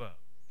table.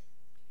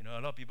 You know,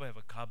 a lot of people have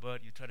a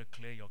cupboard. You try to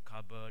clear your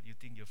cupboard. You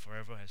think you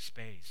forever have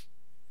space.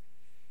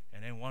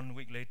 And then 1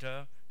 week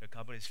later, the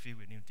cupboard is filled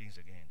with new things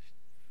again.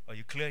 Or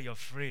you clear your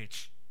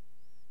fridge.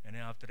 And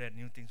then after that,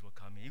 new things will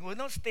come in. It will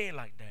not stay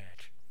like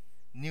that.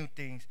 New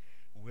things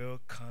will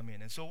come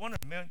in. And so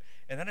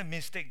another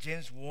mistake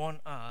James warned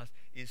us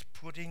is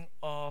putting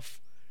off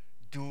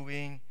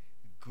doing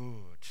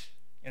good.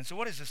 And so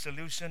what is the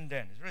solution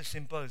then? It's very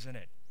simple, isn't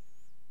it?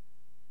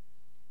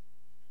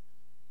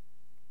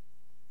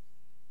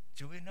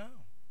 Do it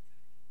now.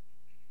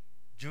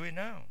 Do it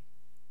now.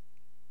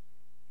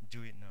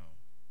 Do it now.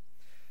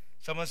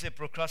 Someone said,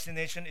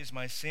 procrastination is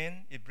my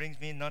sin. It brings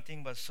me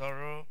nothing but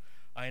sorrow.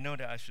 I know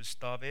that I should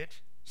stop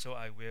it, so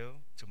I will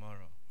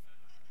tomorrow.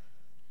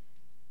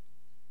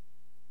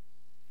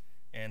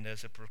 And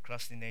there's a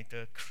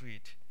procrastinator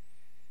creed.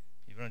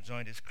 If you want to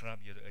join this club,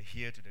 you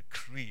adhere to the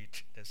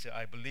creed that says,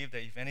 I believe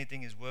that if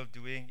anything is worth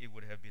doing, it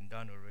would have been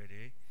done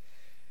already.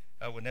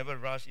 I will never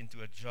rush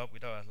into a job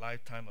without a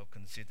lifetime of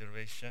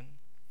consideration.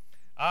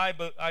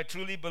 I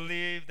truly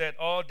believe that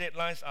all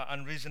deadlines are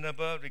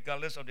unreasonable,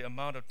 regardless of the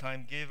amount of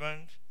time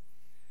given.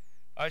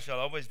 I shall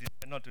always decide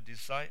not to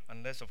decide,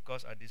 unless, of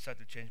course, I decide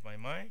to change my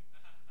mind.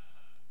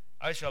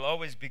 I shall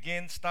always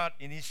begin, start,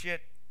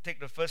 initiate, take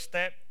the first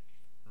step,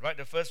 write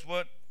the first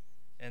word,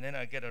 and then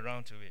I get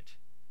around to it.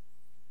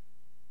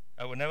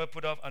 I will never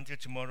put off until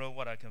tomorrow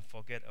what I can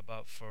forget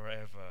about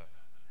forever.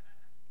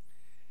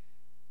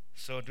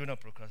 So do not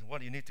procrastinate.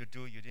 What you need to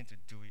do, you need to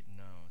do it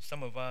now.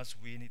 Some of us,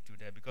 we need to do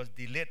that because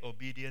delayed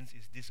obedience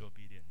is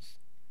disobedience.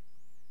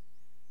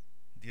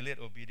 Delayed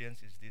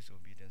obedience is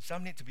disobedience.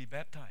 Some need to be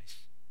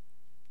baptized.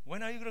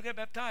 When are you going to get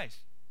baptized?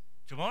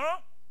 Tomorrow?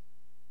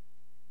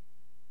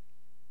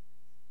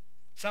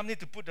 Some need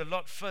to put the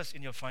Lord first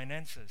in your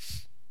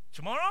finances.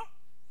 Tomorrow?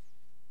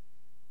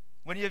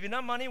 When you have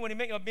enough money, when you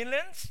make your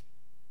millions?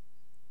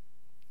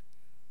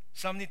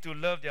 Some need to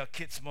love their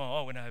kids more.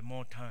 Oh, when I have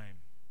more time.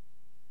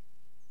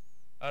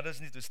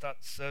 Others need to start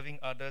serving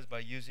others by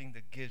using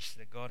the gifts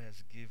that God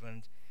has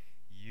given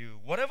you.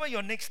 Whatever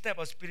your next step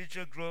of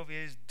spiritual growth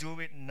is, do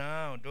it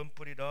now. Don't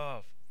put it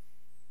off.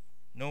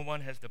 No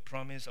one has the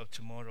promise of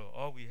tomorrow.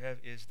 All we have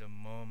is the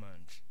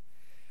moment.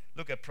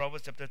 Look at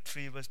Proverbs chapter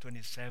 3, verse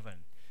 27.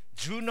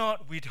 Do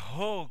not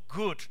withhold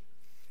good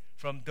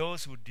from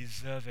those who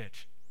deserve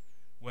it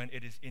when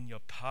it is in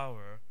your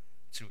power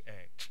to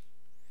act.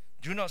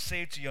 Do not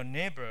say to your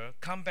neighbor,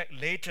 come back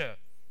later,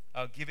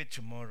 I'll give it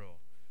tomorrow,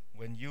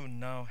 when you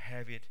now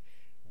have it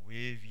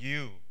with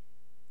you.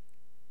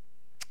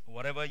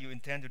 Whatever you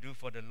intend to do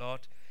for the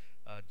Lord,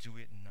 do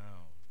it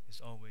now. It's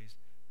always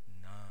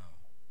now.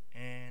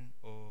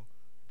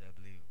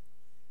 N-O-W.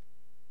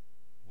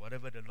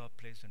 Whatever the Lord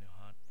placed on your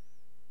heart,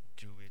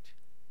 do it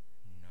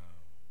now.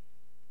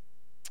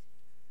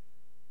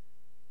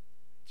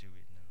 Do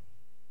it now.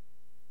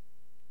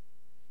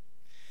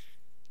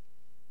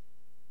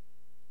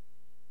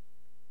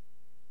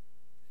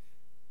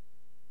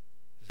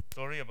 There's a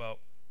story about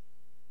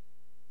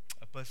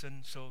a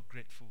person so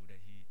grateful that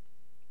he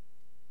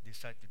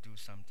decided to do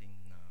something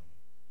now.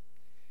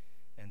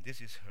 And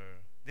this is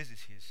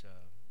his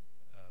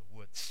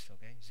words.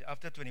 Okay, see,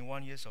 after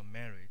 21 years of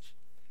marriage,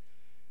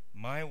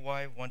 my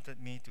wife wanted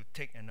me to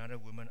take another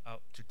woman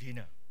out to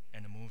dinner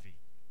and a movie.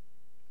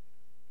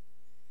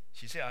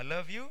 She said, I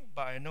love you,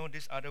 but I know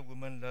this other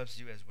woman loves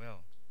you as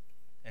well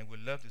and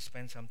would love to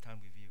spend some time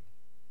with you.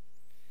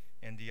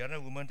 And the other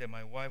woman that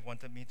my wife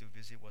wanted me to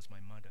visit was my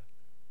mother,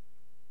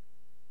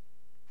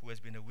 who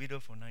has been a widow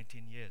for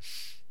 19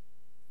 years.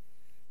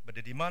 But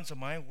the demands of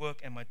my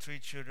work and my 3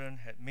 children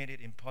had made it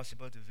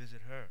impossible to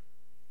visit her,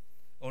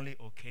 only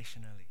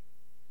occasionally.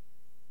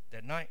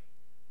 That night,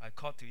 I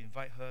called to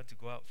invite her to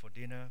go out for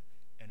dinner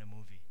and a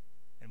movie.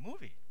 A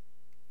movie?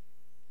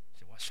 She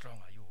said, what's wrong?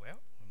 Are you well?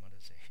 My mother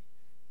said.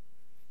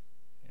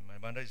 And my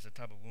mother is the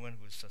type of woman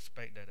who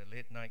suspects that a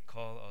late night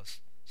call or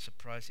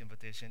surprise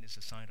invitation is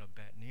a sign of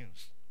bad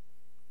news.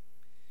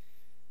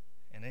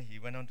 And then he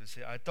went on to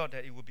say, I thought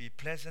that it would be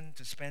pleasant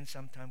to spend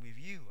some time with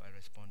you, I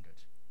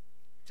responded.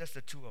 Just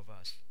the 2 of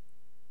us.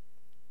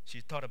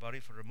 She thought about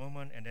it for a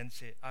moment and then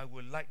said, I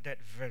would like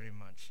that very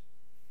much.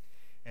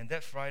 And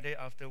that Friday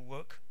after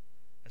work,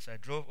 as I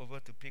drove over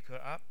to pick her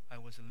up, I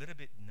was a little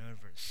bit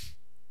nervous.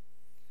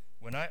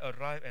 When I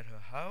arrived at her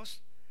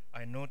house,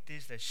 I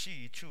noticed that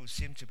she too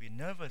seemed to be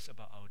nervous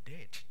about our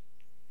date.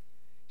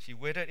 She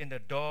waited in the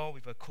door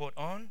with her coat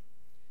on.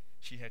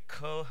 She had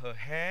curled her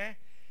hair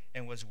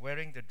and was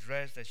wearing the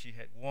dress that she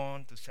had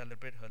worn to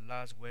celebrate her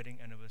last wedding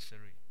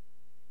anniversary.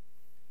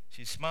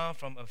 She smiled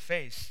from a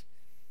face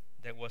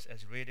that was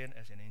as radiant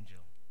as an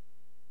angel.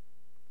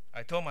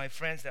 I told my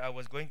friends that I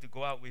was going to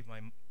go out with my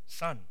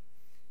son,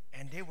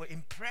 and they were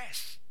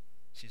impressed,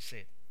 she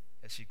said,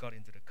 as she got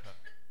into the car.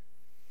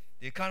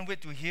 They can't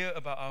wait to hear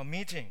about our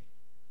meeting.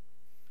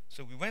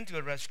 So we went to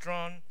a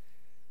restaurant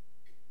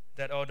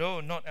that,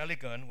 although not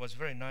elegant, was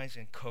very nice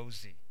and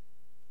cozy.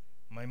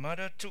 My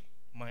mother took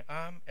my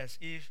arm as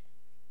if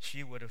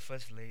she were the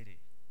first lady.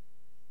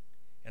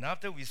 And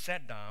after we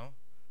sat down,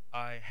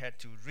 I had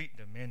to read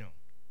the menu.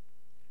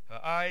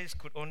 Her eyes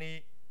could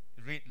only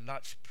read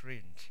large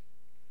print.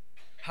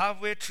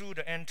 Halfway through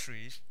the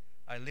entries,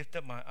 I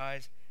lifted my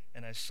eyes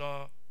and I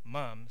saw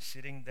Mom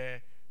sitting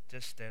there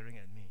just staring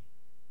at me.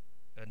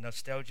 A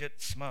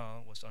nostalgic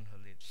smile was on her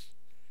lips.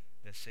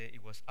 They say,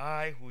 "It was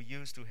I who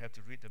used to have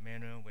to read the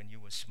menu when you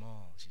were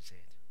small," she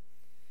said.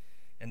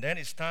 "And then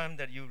it's time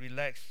that you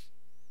relax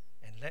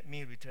and let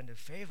me return the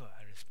favor,"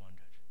 I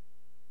responded.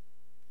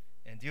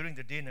 And during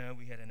the dinner,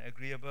 we had an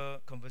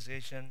agreeable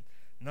conversation,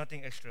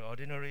 nothing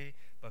extraordinary,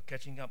 but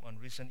catching up on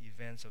recent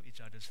events of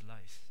each other's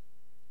lives.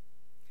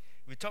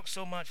 We talked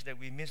so much that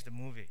we missed the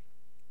movie.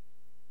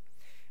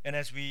 And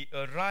as we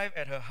arrived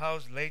at her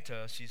house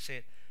later, she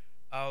said,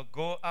 "I'll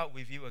go out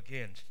with you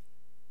again,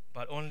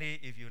 but only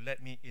if you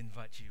let me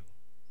invite you."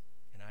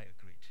 And I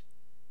agreed.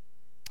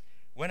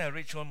 When I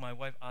reached home, my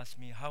wife asked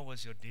me, "How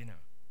was your dinner?"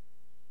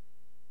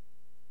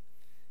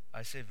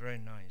 I said, "Very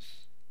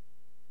nice.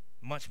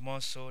 Much more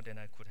so than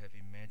I could have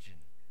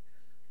imagined."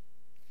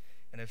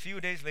 And a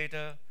few days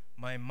later,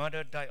 my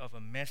mother died of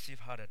a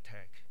massive heart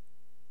attack.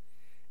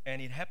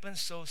 And it happened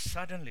so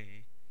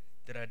suddenly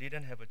that I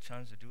didn't have a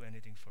chance to do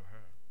anything for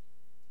her.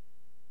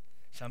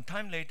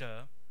 Sometime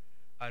later,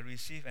 I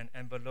received an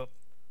envelope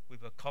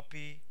with a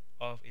copy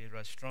of a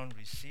restaurant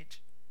receipt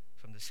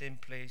from the same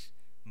place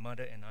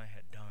Mother and I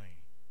had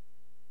dined.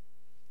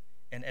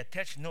 An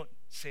attached note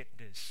said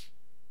this: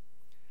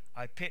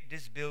 "I paid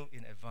this bill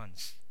in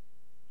advance.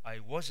 I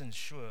wasn't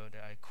sure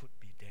that I could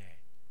be there.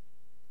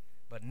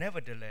 But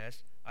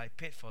nevertheless, I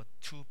paid for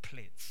 2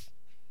 plates.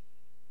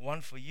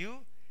 One for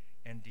you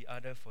and the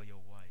other for your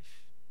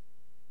wife.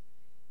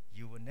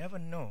 You will never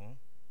know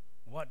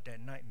what that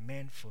night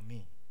meant for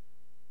me.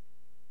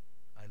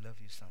 I love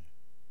you, son."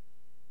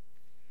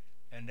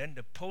 And then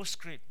the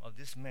postscript of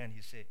this man,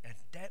 he said,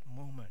 "At that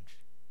moment,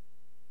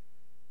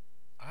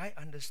 I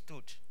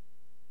understood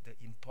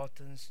the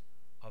importance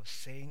of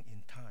saying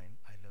in time,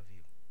 'I love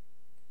you,'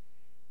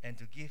 and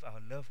to give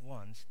our loved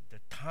ones the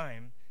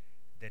time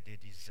that they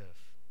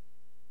deserve.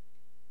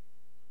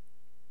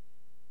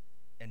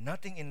 And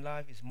nothing in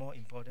life is more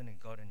important than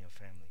God and your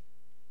family.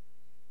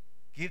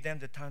 Give them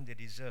the time they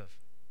deserve,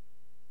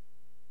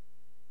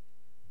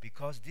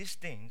 because these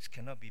things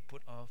cannot be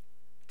put off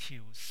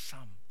till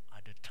some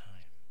other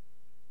time.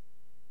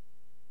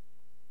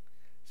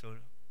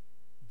 So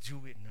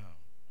do it now.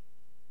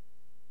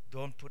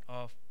 Don't put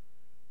off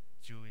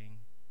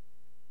doing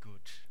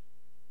good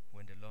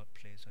when the Lord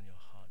plays on your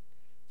heart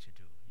to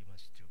do. You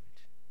must do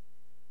it."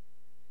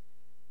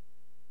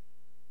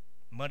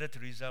 Mother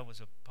Teresa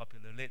was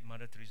late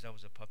Mother Teresa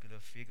was a popular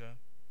figure,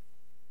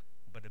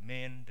 but the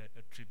man that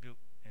attribute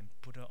and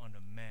put her on the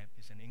map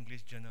is an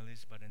English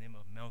journalist by the name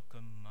of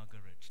Malcolm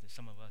Margaret, that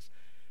some of us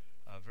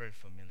are very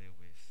familiar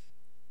with.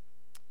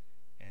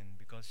 And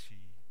because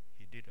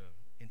he did an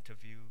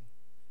interview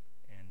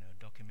and a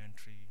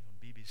documentary on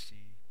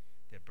BBC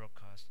that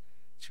broadcast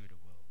to the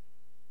world.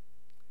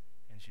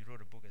 And she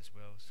wrote a book as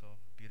well, so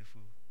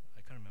beautiful.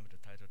 I can't remember the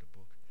title of the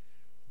book.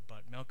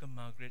 But Malcolm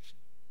Margaret,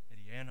 at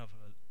the end of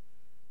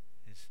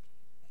his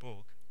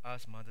book,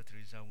 asked Mother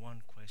Teresa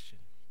one question: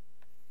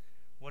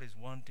 "What is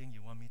one thing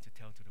you want me to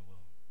tell to the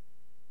world?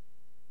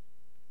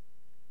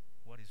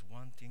 What is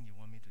one thing you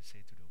want me to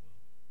say to the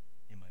world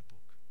in my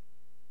book?"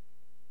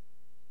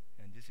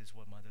 And this is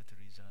what Mother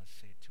Teresa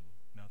said to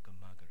Malcolm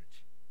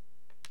Margaret.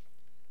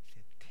 She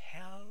said,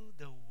 "Tell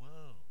the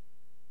world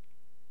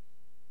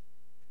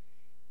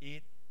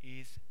it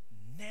is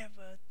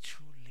never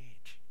too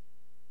late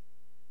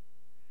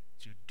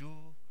to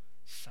do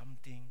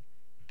something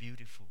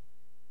beautiful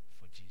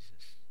for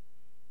Jesus."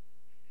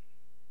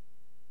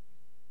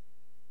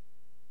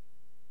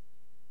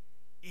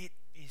 It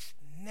is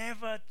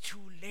never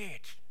too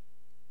late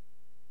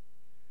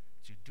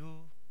to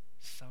do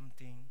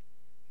something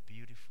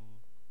beautiful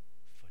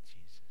for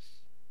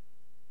Jesus.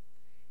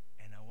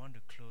 And I want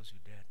to close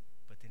with that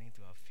pertaining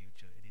to our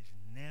future. It is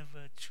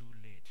never too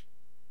late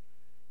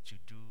to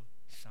do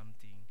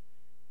something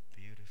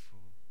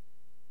beautiful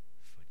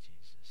for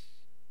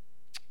Jesus.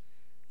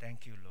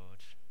 Thank you,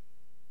 Lord.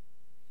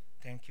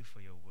 Thank you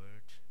for your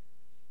word.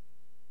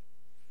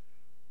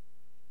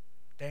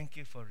 Thank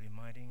you for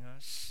reminding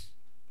us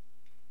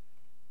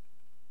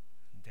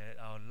that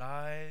our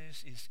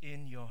lives is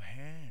in your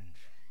hand.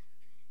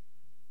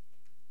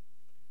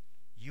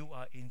 You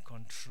are in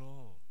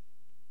control.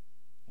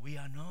 We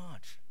are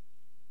not.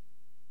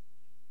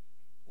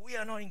 We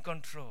are not in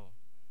control.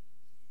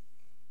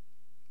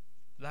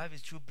 Life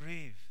is too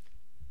brief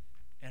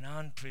and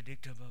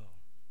unpredictable.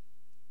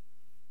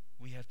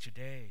 We have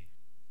today.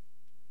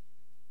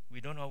 We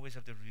don't always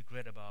have to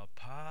regret about our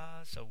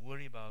past or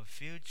worry about our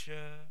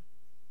future.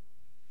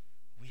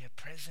 We have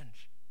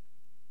present.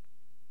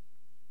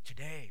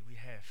 Today we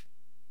have.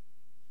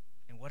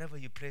 And whatever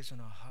you place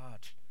on our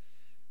heart,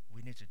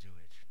 we need to do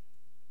it.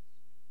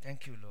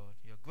 Thank you, Lord.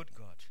 You're a good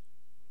God.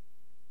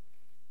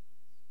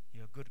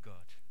 You're a good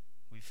God.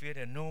 We fear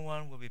that no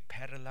one will be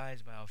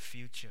paralyzed by our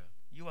future.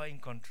 You are in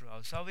control.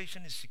 Our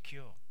salvation is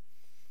secure.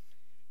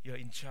 You're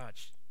in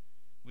charge.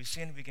 We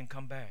sin, we can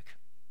come back.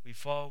 We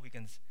fall,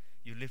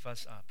 you lift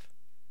us up.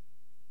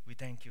 We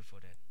thank you for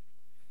that.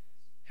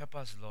 Help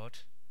us, Lord,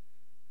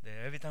 that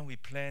every time we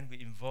plan,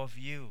 we involve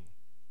you.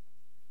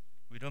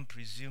 We don't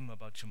presume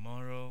about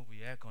tomorrow.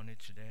 We act on it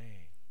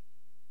today.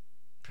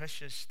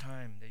 Precious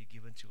time that you've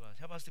given to us.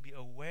 Help us to be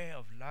aware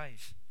of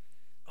life,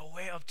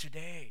 aware of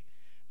today,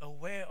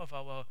 aware of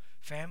our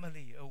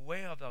family,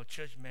 aware of our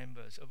church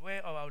members,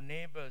 aware of our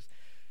neighbors,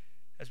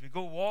 as we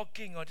go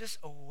walking, or just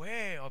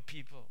aware of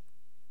people,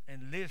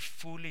 and live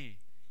fully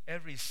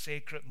every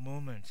sacred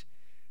moment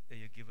that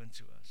you've given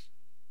to us.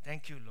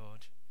 Thank you,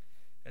 Lord.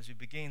 As we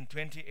begin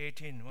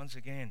 2018, once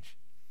again,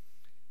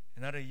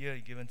 another year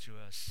you've given to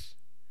us,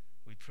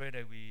 we pray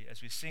that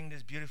as we sing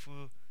these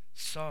beautiful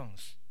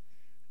songs,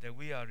 that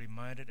we are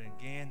reminded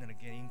again and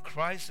again, in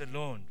Christ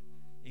alone,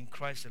 in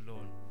Christ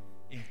alone,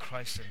 in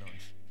Christ alone,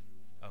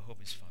 our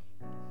hope is found.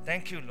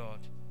 Thank you,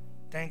 Lord.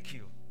 Thank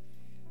you.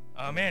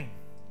 Amen.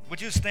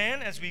 Would you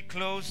stand as we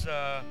close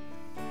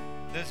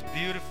this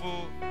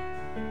beautiful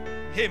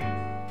hymn?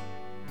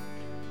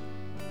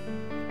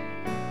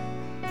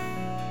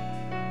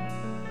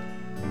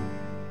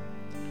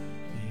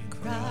 In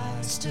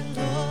Christ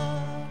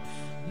alone,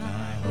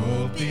 my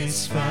hope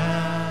is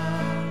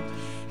found.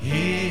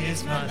 He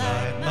is my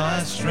life,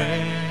 my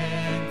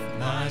strength,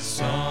 my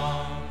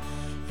song.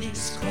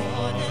 This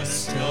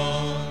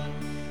cornerstone,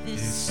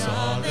 this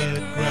solid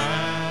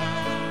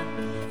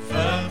ground,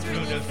 firm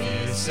through the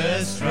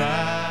fiercest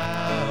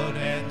drought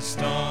and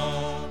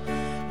storm.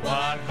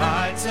 What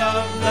heights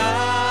of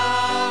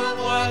love,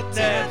 what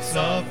depths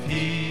of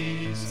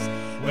peace,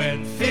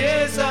 when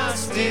fears are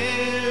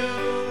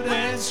stilled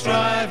and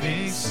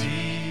striving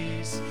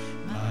cease.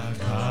 My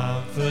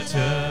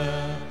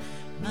comforter,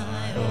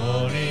 my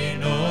all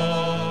in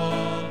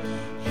all,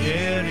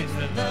 here in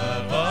the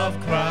love of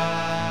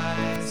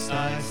Christ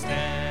I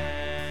stand.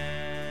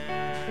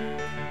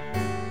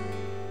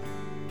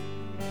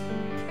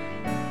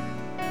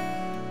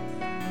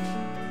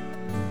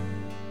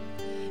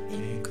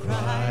 In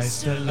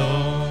Christ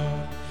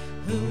alone,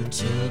 who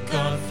took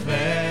on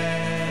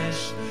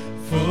flesh,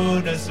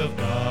 fullness of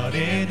God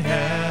in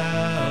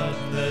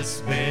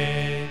helpless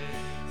babe,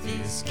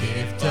 this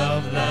gift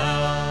of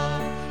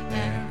love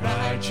and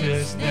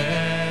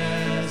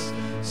righteousness,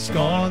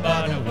 scorned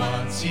by the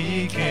ones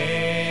he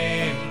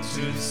came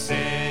to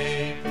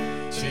save,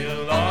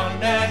 till on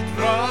that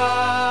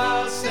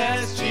cross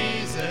as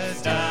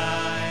Jesus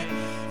died,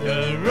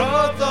 the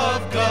wrath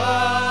of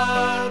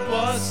God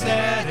was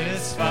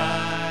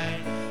satisfied.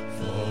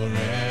 For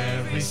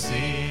every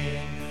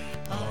sin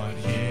on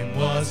him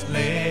was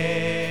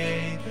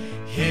laid,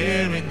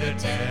 here in the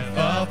death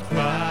of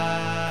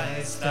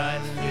Christ I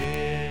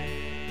live.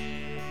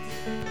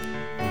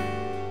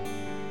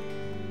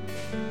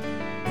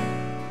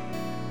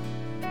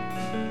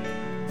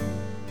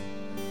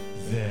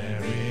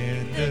 There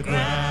in the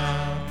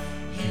ground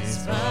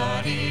his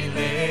body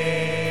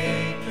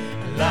lay,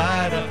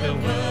 light of the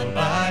world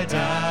by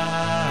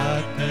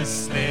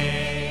darkness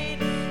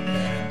slain,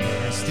 and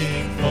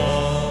bursting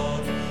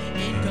forth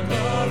in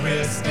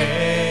glorious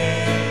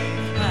day,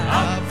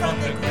 up from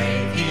the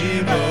grave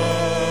he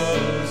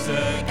rose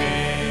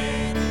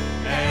again.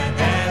 And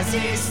as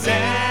he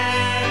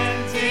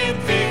stands in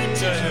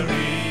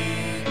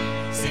victory,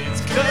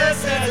 since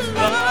curse has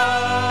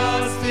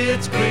lost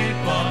its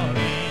grip on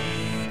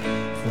me,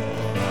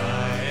 for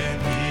I am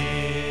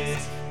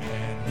his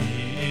and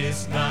he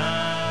is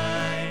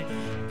mine,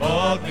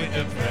 bought with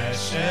the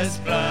precious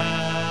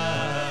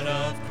blood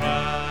of Christ.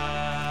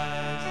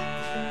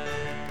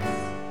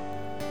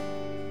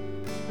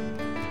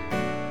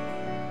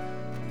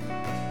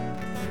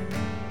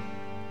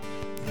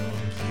 No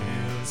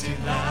guilt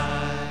in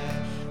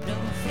life, no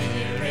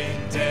fear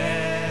in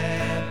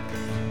death,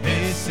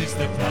 this is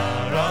the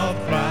power of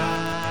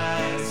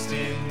Christ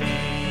in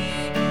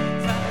me.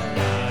 From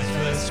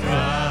life's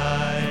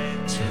cry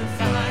to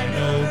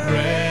final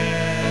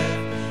breath,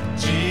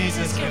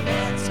 Jesus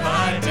commands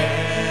my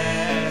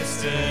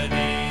destiny.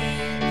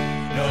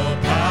 No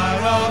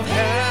power of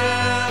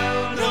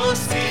hell, no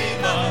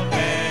scheme of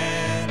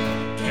man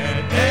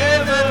can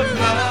ever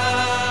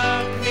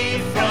pluck me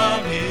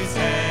from his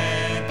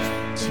hand.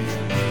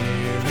 Till he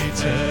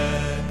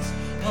returns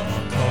or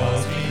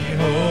calls me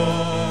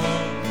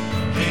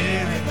home,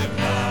 here in the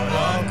power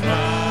of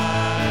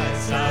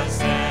Christ I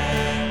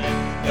stand.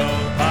 No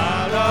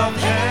power of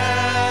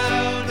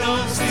hell, no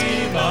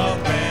scheme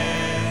of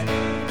man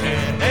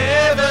can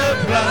ever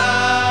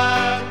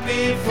pluck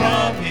me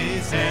from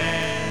his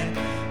hand.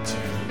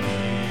 Till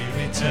he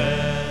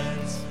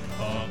returns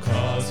or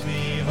calls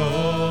me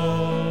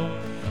home,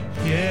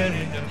 here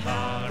in the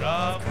power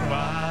of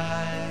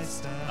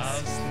Christ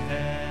I'll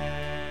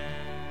stand.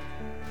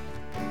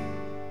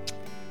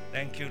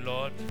 Thank you,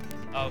 Lord.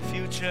 Our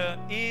future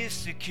is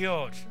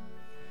secured.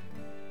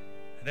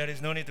 There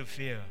is no need to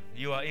fear.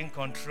 You are in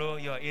control.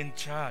 You are in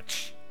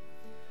charge.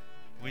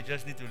 We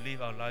just need to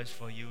live our lives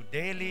for you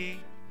daily,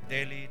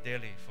 daily,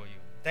 daily for you.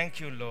 Thank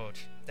you, Lord.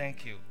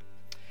 Thank you.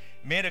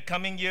 May the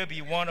coming year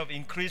be one of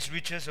increased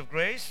riches of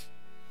grace,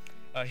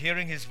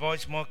 hearing His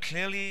voice more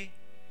clearly,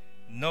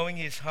 knowing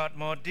His heart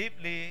more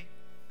deeply,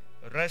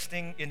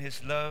 resting in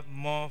His love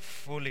more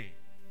fully,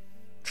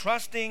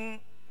 trusting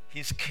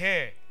His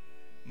care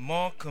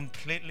more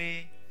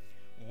completely,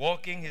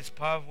 walking His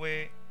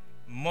pathway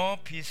more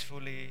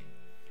peacefully,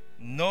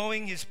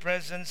 knowing His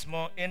presence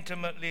more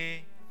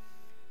intimately,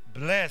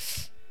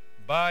 blessed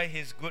by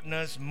His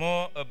goodness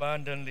more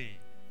abundantly.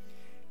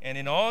 And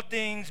in all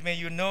things, may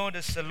you know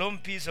the shalom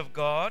peace of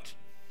God,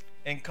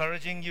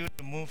 encouraging you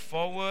to move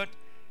forward,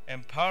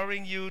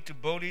 empowering you to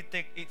boldly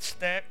take each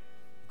step,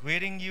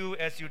 greeting you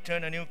as you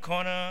turn a new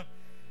corner,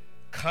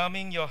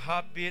 calming your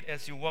heartbeat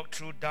as you walk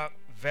through dark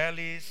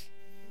valleys,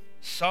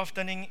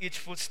 softening each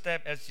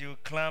footstep as you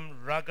climb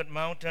rugged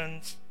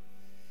mountains,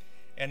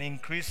 and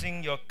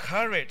increasing your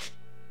courage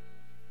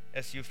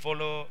as you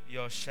follow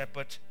your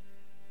shepherd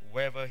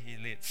wherever he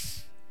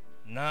leads,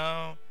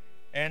 now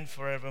and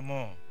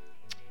forevermore.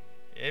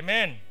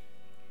 Amen.